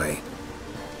drive him away?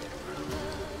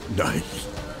 Nay.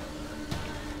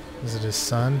 Is it his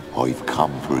son? I've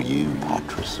come for you,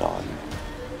 patricide.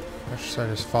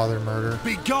 Patricide is father murder.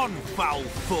 Begone, foul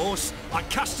force! I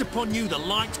cast upon you the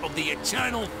light of the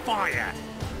eternal fire!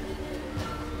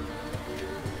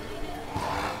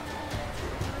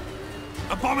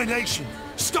 Abomination!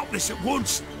 Stop this at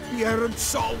once! The errant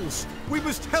souls! We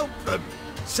must help them!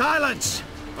 Silence!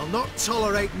 I'll not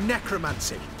tolerate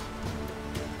necromancy.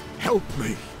 Help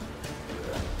me!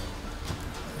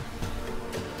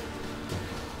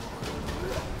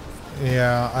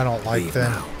 Yeah, I don't like Leave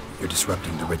them. now. You're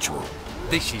disrupting the ritual.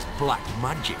 This is black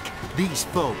magic. These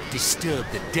folk disturb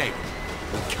the dead.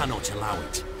 We cannot allow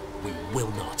it. We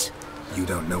will not. You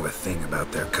don't know a thing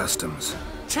about their customs.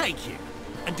 Take him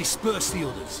and disperse the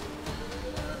others.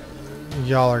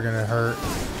 Y'all are gonna hurt.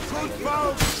 Good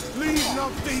folks, leave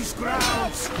not these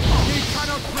grounds! Ye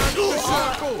cannot break the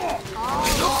circle!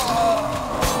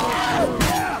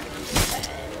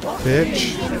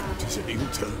 Bitch. Tis an ill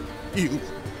turn. Ill.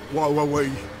 Woe away.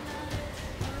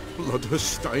 Blood has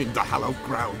stained the hallowed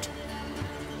ground.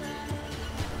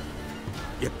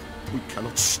 Yet we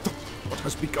cannot stop what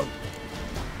has begun.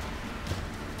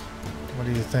 What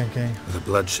are you thinking? The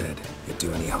bloodshed, it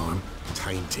do any harm?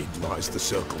 Tainted lies the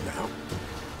circle now.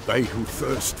 They who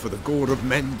thirst for the gore of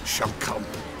men shall come.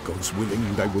 God's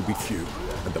willing they will be few,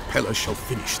 and the Peller shall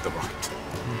finish the rite.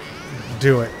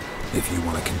 Do it. If you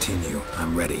want to continue,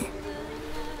 I'm ready.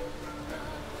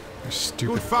 You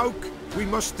stupid. Good folk, we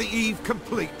must the eve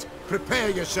complete. Prepare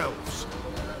yourselves.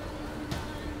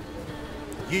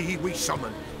 Ye we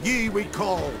summon, ye we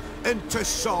call. Enter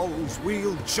souls,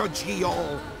 we'll judge ye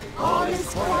all. All is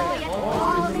quiet,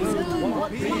 all is gloom.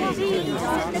 What is in the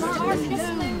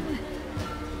darkness?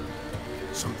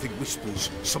 Something whispers,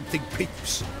 something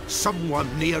peeps. Someone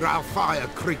near our fire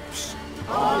creeps.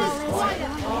 All is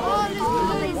quiet, all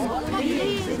is gloom. What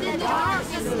is in the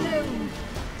darkness gloom?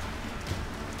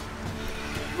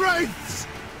 Wraiths!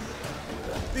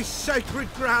 This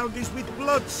sacred ground is with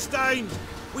blood stained.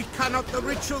 We cannot the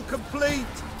ritual complete.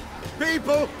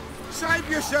 People, save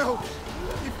yourselves.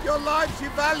 If your lives you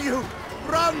value,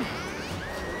 run!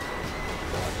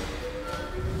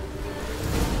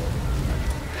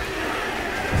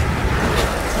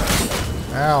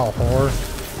 Ow, whore.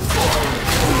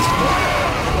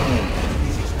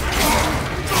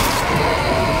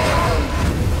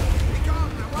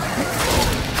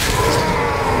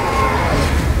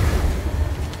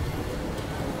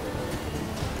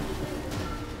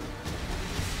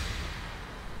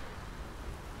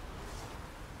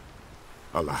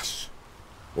 Alas,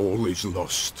 all is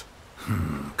lost.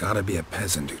 Gotta be a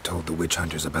peasant who told the witch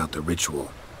hunters about the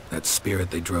ritual. That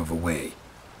spirit they drove away.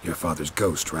 Your father's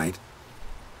ghost, right?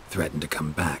 Threatened to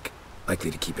come back.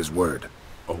 Likely to keep his word.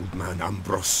 Old man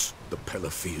Ambrose, the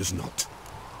Peller fears not.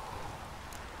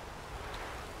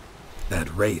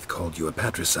 That wraith called you a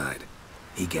patricide.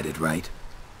 He get it right?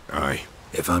 Aye.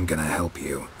 If I'm gonna help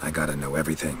you, I gotta know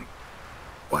everything.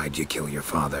 Why'd you kill your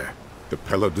father? The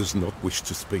Peller does not wish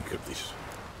to speak of this.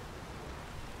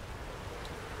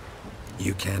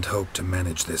 You can't hope to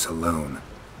manage this alone.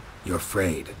 You're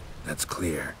afraid, that's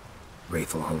clear.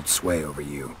 Wraith will hold sway over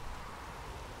you.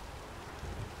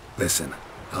 Listen,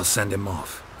 I'll send him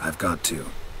off. I've got to.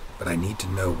 But I need to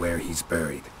know where he's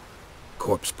buried.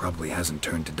 Corpse probably hasn't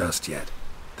turned to dust yet.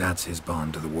 That's his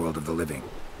bond to the world of the living.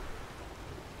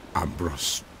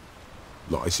 Ambrose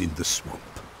lies in the swamp.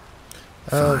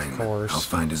 Fine. Of course. I'll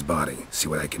find his body, see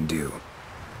what I can do.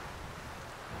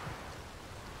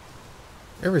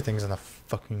 Everything's in the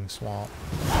fucking swamp.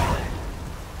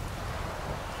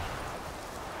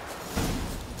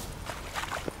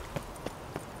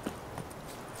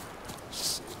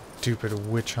 Stupid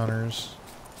witch hunters.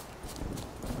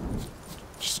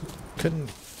 Just couldn't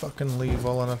fucking leave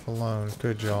well enough alone,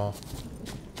 could y'all?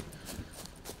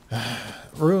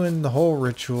 Ruined the whole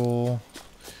ritual.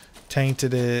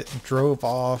 Tainted it. Drove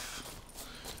off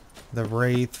the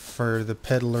wraith for the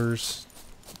peddlers.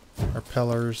 Or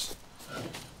pellers.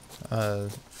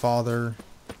 Father.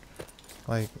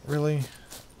 Like, really?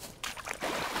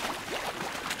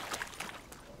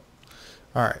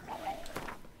 Alright.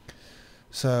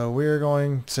 So we're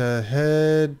going to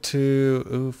head to...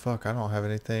 Ooh, fuck, I don't have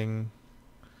anything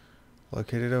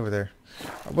located over there.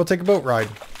 We'll take a boat ride.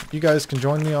 You guys can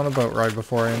join me on a boat ride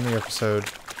before I end the episode.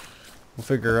 We'll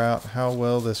figure out how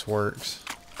well this works.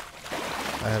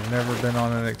 I have never been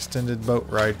on an extended boat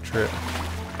ride trip.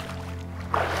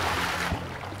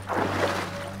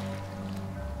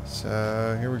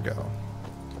 So, here we go.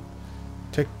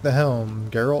 Take the helm,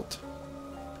 Geralt.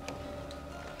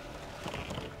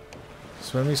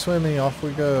 Swimmy, swimmy, off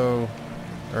we go.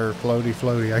 Or floaty,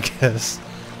 floaty, I guess.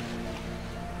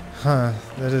 Huh,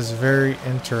 that is very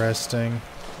interesting.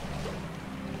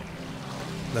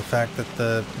 The fact that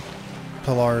the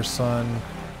Pillar's son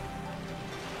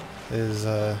is,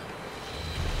 the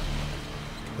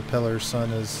Pillar's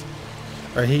son is,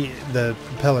 or the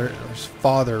Pillar's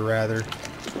father, rather,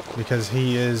 because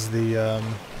he is the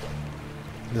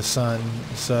son,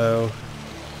 so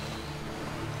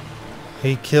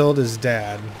he killed his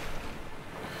dad,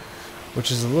 which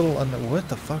is a little what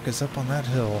the fuck is up on that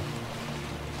hill?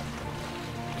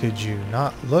 Could you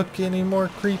not look any more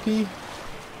creepy?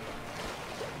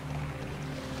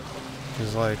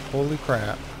 It's like, holy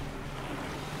crap.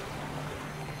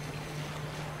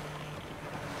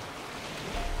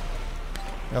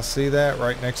 Y'all see that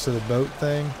right next to the boat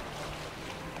thing?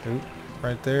 Oop,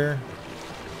 right there.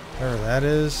 Whatever that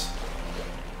is.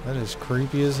 That is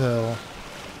creepy as hell.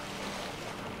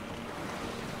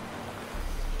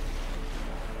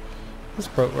 This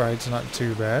boat ride's not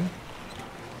too bad.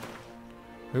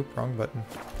 Oop, wrong button.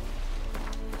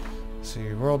 Let's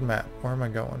see, world map. Where am I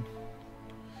going?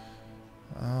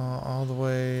 All the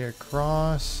way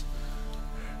across.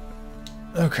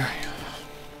 Okay.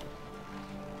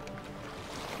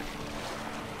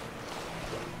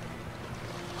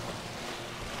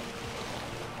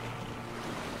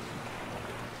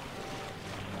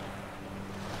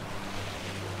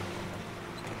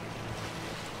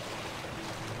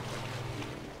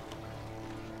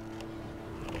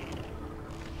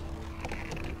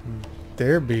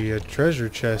 There be a treasure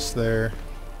chest there.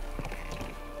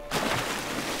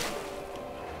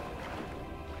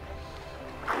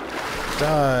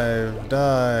 Dive,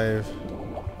 dive.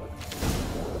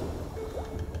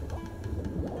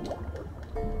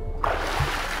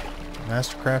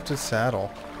 Mastercrafted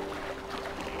saddle.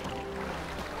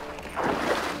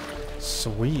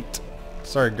 Sweet.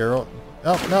 Sorry, girl.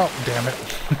 Oh, no, damn it.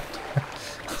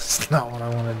 That's not what I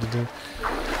wanted to do.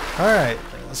 Alright,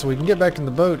 so we can get back in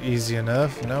the boat easy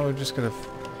enough. Now we're just gonna...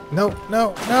 No,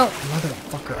 no, no!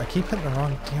 Motherfucker, I keep hitting the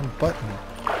wrong damn button.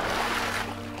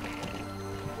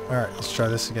 Alright, let's try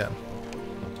this again.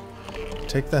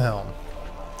 Take the helm.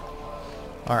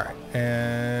 Alright,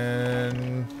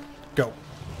 and... go.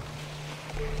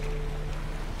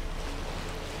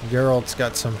 Geralt's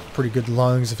got some pretty good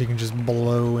lungs if he can just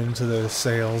blow into the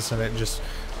sails and it just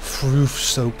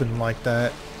froofs open like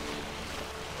that.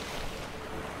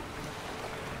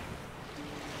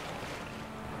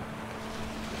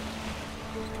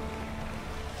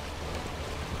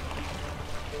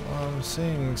 I'm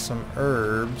seeing some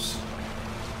herbs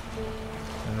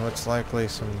and what's likely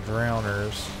some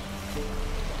drowners.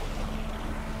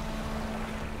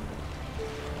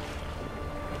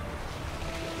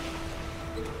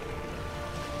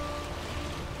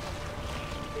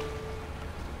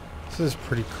 This is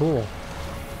pretty cool.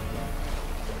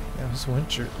 Yeah, this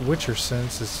Witcher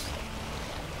sense is,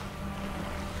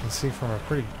 you can see from a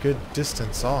pretty good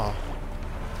distance off.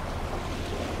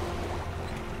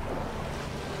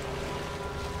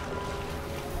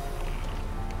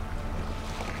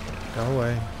 Go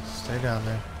away. Stay down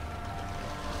there.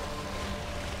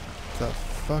 What the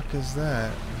fuck is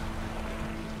that?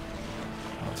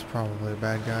 That's probably a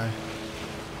bad guy.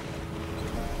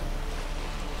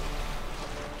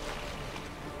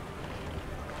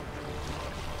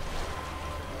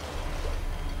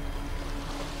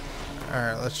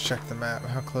 Alright, let's check the map.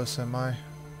 How close am I?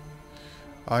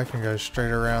 Oh, I can go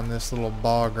straight around this little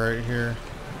bog right here.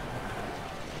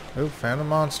 Oh, found a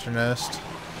monster nest.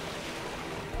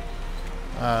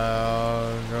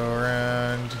 Go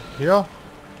around here.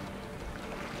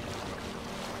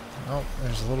 Oh,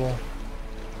 there's a little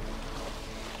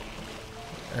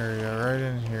area right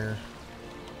in here.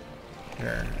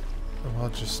 Here. We'll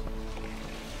just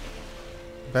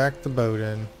back the boat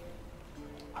in.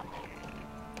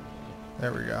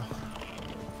 There we go.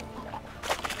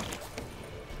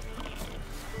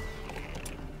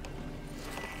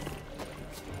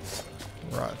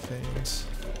 Rot fiends.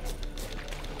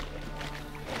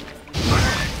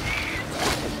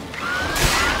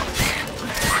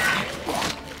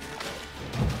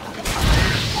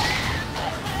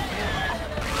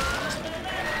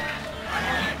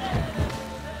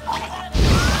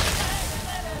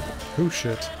 Oh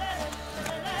shit.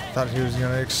 Thought he was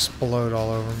gonna explode all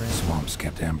over me. Swamps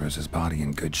kept Ambrose's body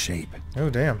in good shape. Oh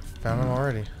damn, found him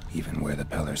already. Even where the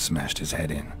Peller smashed his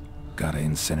head in. Gotta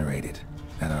incinerate it.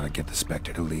 That ought to get the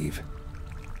Spectre to leave.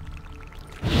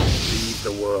 Leave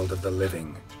the world of the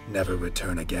living. Never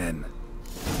return again.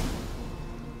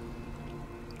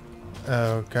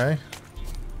 Okay.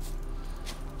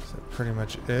 Is that pretty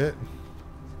much it?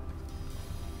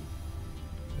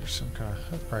 There's some kind of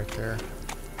hut right there.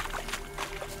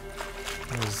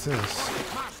 What is this?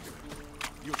 Master,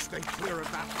 you'll stay clear of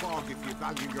that fog if you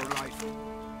value your life.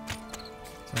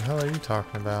 What the hell are you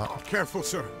talking about? Careful,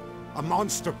 sir. A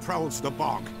monster prowls the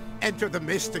bog. Enter the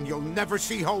mist and you'll never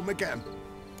see home again.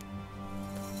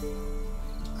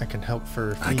 I can help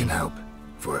for a fee. I can help.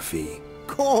 For a fee.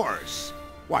 Course!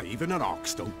 Why, even an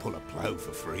ox don't pull a plow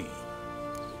for free.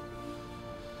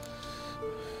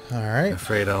 Alright.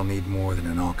 Afraid I'll need more than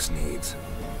an ox needs.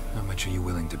 How much are you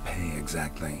willing to pay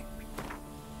exactly?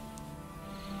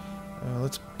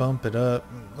 Let's bump it up.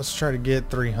 Let's try to get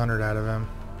 300 out of him.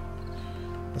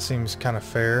 That seems kind of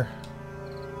fair.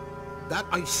 That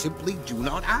I simply do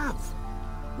not have.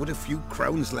 Would a few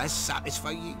crowns less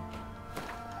satisfy you?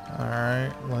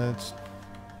 Alright, let's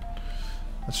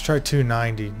try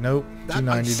 290. Nope, That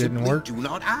 290 didn't work. do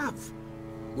not have.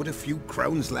 Would a few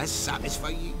crowns less satisfy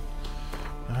you?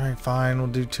 Alright, fine, we'll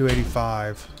do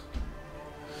 285.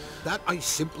 That I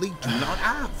simply do not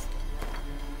have.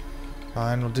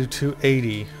 Fine, we'll do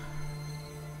 280.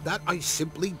 That I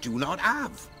simply do not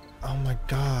have. Oh my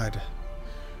god.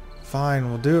 Fine,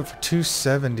 we'll do it for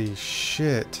 270.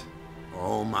 Shit.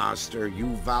 Oh, Master, you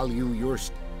value your...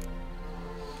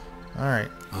 Alright.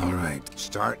 Alright.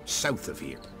 Start south of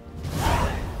here.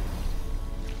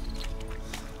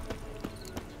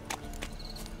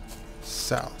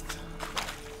 South.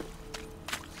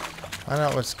 Find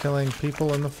out what's killing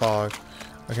people in the fog.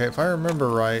 Okay, if I remember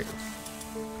right,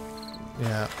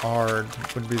 yeah, Ard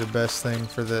would be the best thing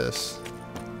for this.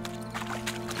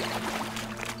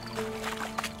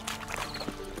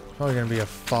 Probably gonna be a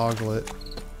foglet.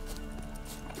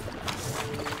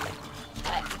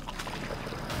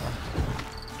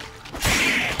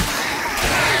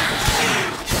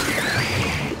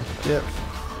 Yep.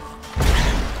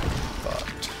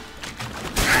 Fucked.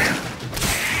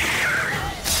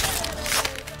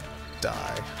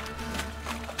 Die.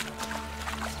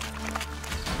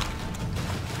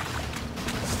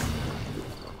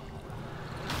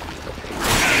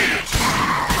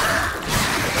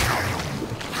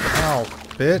 Ow,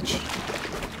 bitch.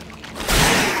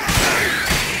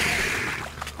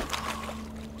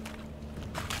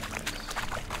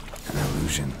 An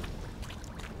illusion.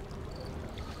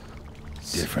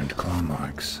 Different claw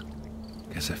marks.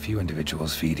 Guess a few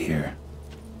individuals feed here.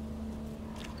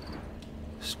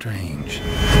 Strange.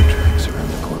 Tracks around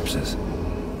the corpses.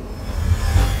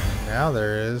 Now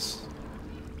there is.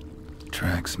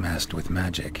 Tracks masked with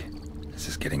magic. This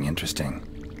is getting interesting.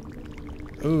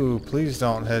 Ooh, please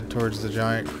don't head towards the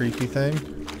giant creepy thing.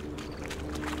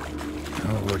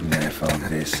 No ordinary fog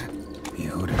this. The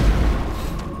odor.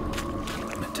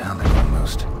 Metallic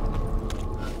almost.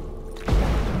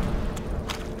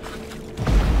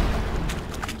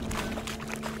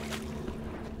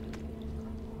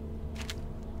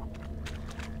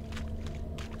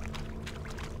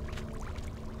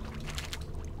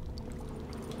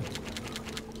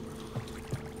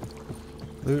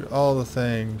 Loot all the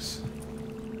things.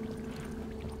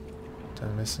 Did I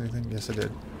miss anything? Yes, I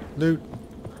did. Loot.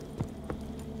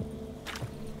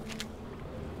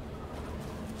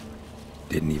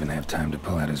 Didn't even have time to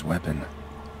pull out his weapon.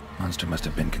 Monster must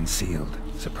have been concealed.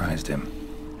 Surprised him.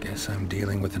 Guess I'm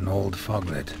dealing with an old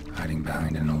foglet, hiding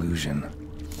behind an illusion.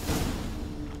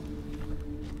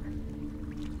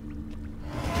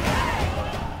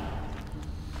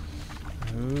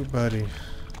 Ooh, buddy.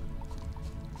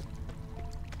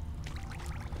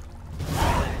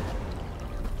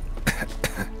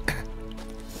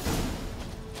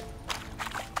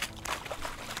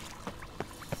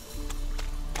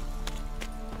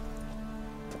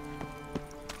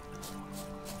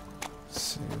 Let's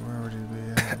see, where would he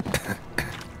be at?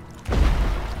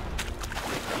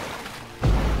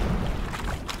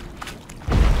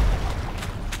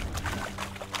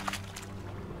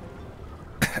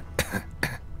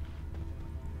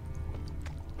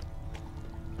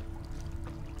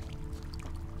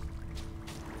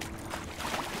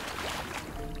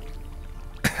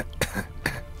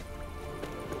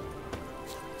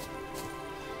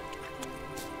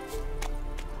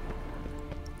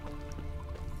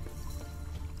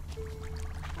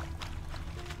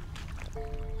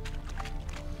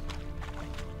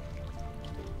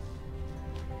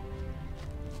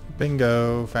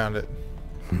 Bingo, found it.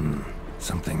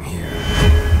 Something here.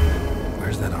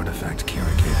 Where's that artifact Kira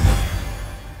gave me?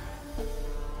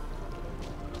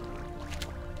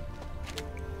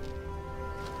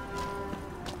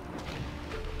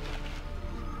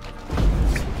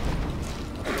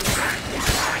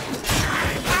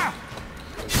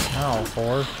 Ow,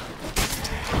 Ford.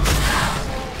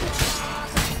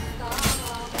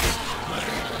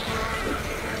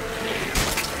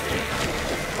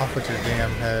 Off with your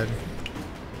damn head.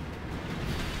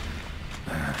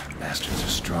 Bastards are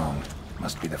strong.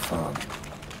 Must be the fog.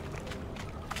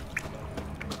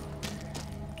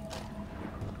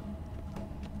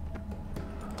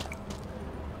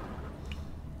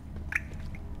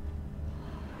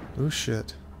 Oh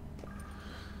shit.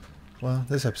 Well,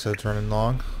 this episode's running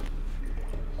long.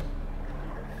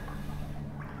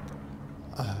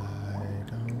 I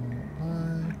don't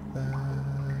like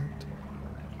that.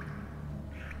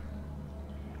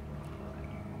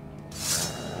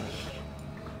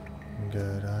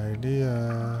 Good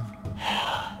idea.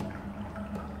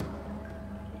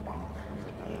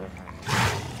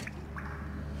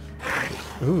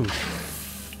 Ooh,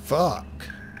 fuck.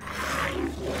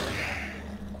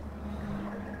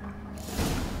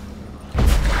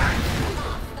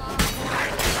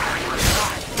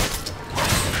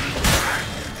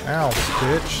 Ow,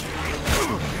 bitch.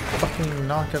 Fucking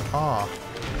knock it off.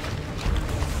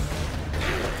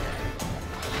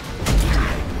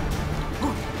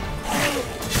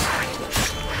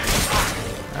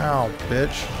 Ow,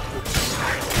 bitch.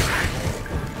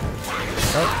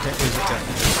 Oh, can't use it yet.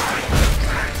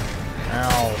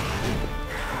 Ow.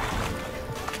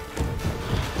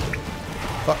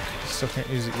 Fuck, still can't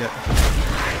use it yet.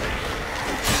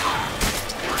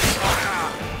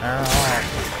 Ow.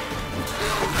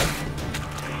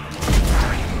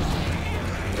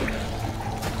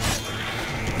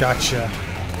 Gotcha.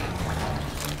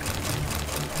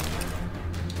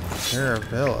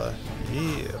 Arabella.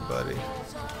 Yeah, buddy.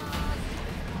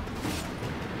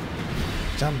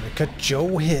 Time to cut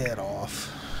your head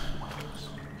off.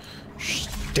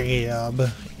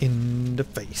 Stab in the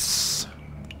face.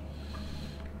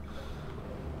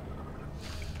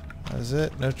 That's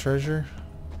it? No treasure?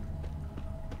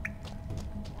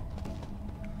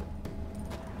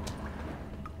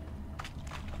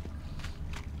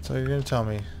 So you're gonna tell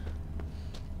me.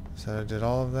 So I did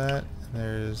all of that, and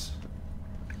there's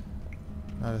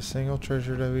not a single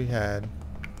treasure to be had.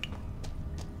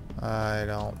 I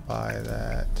don't buy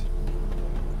that.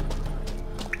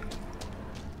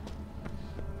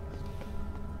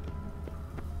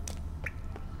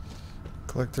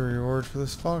 Collect the reward for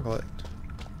this foglet.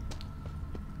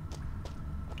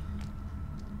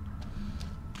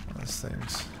 This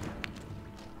thing's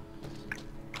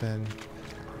been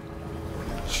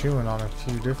chewing on a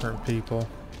few different people.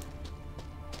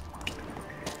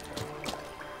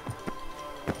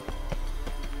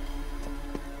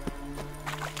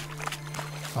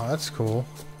 Oh, that's cool.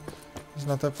 It's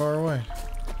not that far away.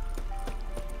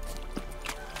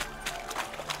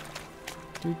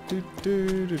 Do do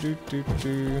do do do do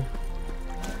do.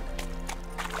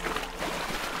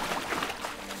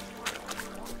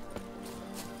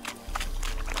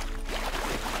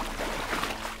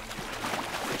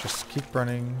 Just keep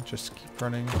running. Just keep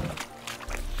running.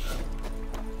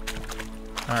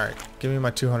 All right, give me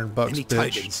my $200, Any bitch.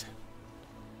 tidings?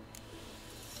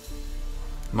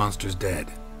 Monster's dead.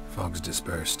 Fog's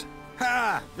dispersed.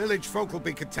 Ha! Village folk will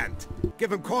be content. Give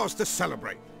them cause to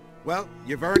celebrate. Well,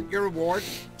 you've earned your reward.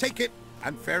 Take it,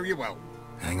 and fare you well.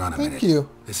 Hang on a Thank minute. you.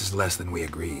 This is less than we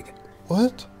agreed.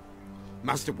 What?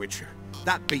 Master Witcher,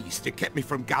 that beast, it kept me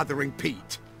from gathering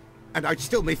peat. And I'd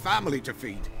still me family to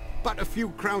feed. But a few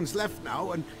crowns left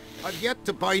now, and I've yet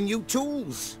to buy new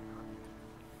tools.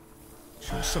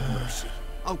 Show some mercy.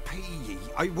 I'll pay ye.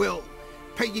 I will.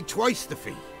 Pay ye twice the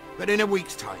fee, but in a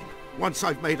week's time, once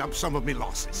I've made up some of me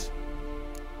losses.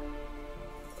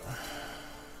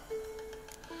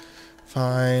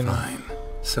 Fine. Fine.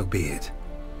 So be it.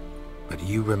 But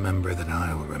you remember that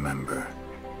I'll remember.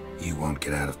 You won't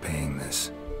get out of paying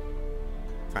this.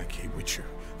 Thank ye, Witcher.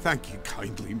 Thank ye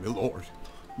kindly, my lord.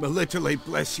 Melitele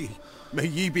bless ye. May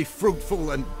ye be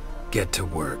fruitful and... Get to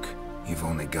work. You've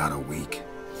only got a week.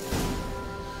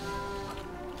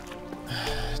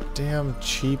 Damn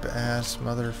cheap ass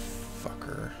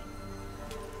motherfucker.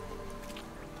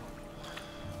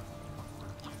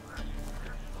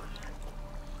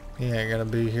 He ain't gonna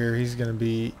be here. He's gonna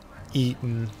be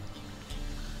eaten.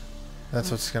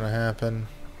 That's what's gonna happen.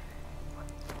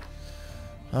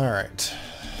 Alright.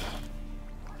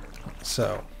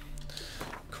 So.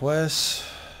 Quest.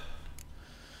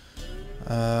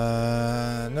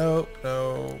 Nope.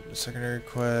 No. Secondary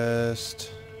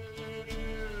quest.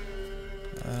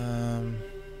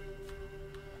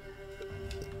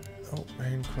 Oh,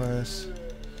 main quest.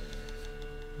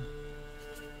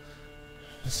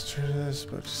 Let's try this,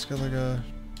 but just got like a...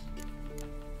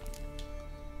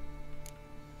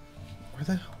 Where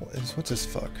the hell is... What's this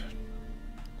fuck?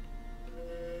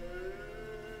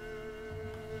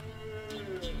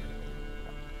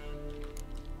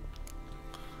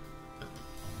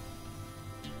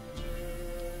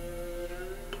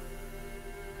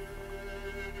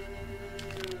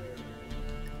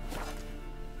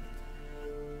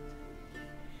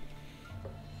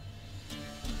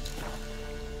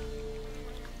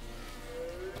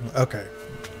 Okay,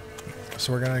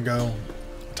 so we're gonna go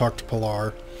talk to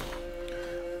Pilar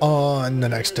on the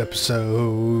next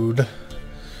episode.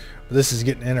 This is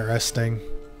getting interesting,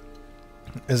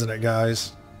 isn't it,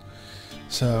 guys?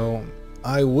 So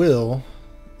I will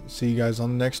see you guys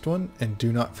on the next one, and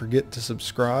do not forget to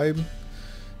subscribe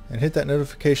and hit that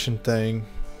notification thing,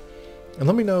 and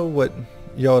let me know what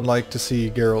y'all would like to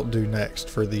see Geralt do next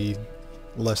for the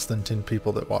less than 10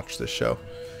 people that watch this show.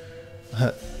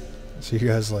 See you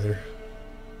guys later.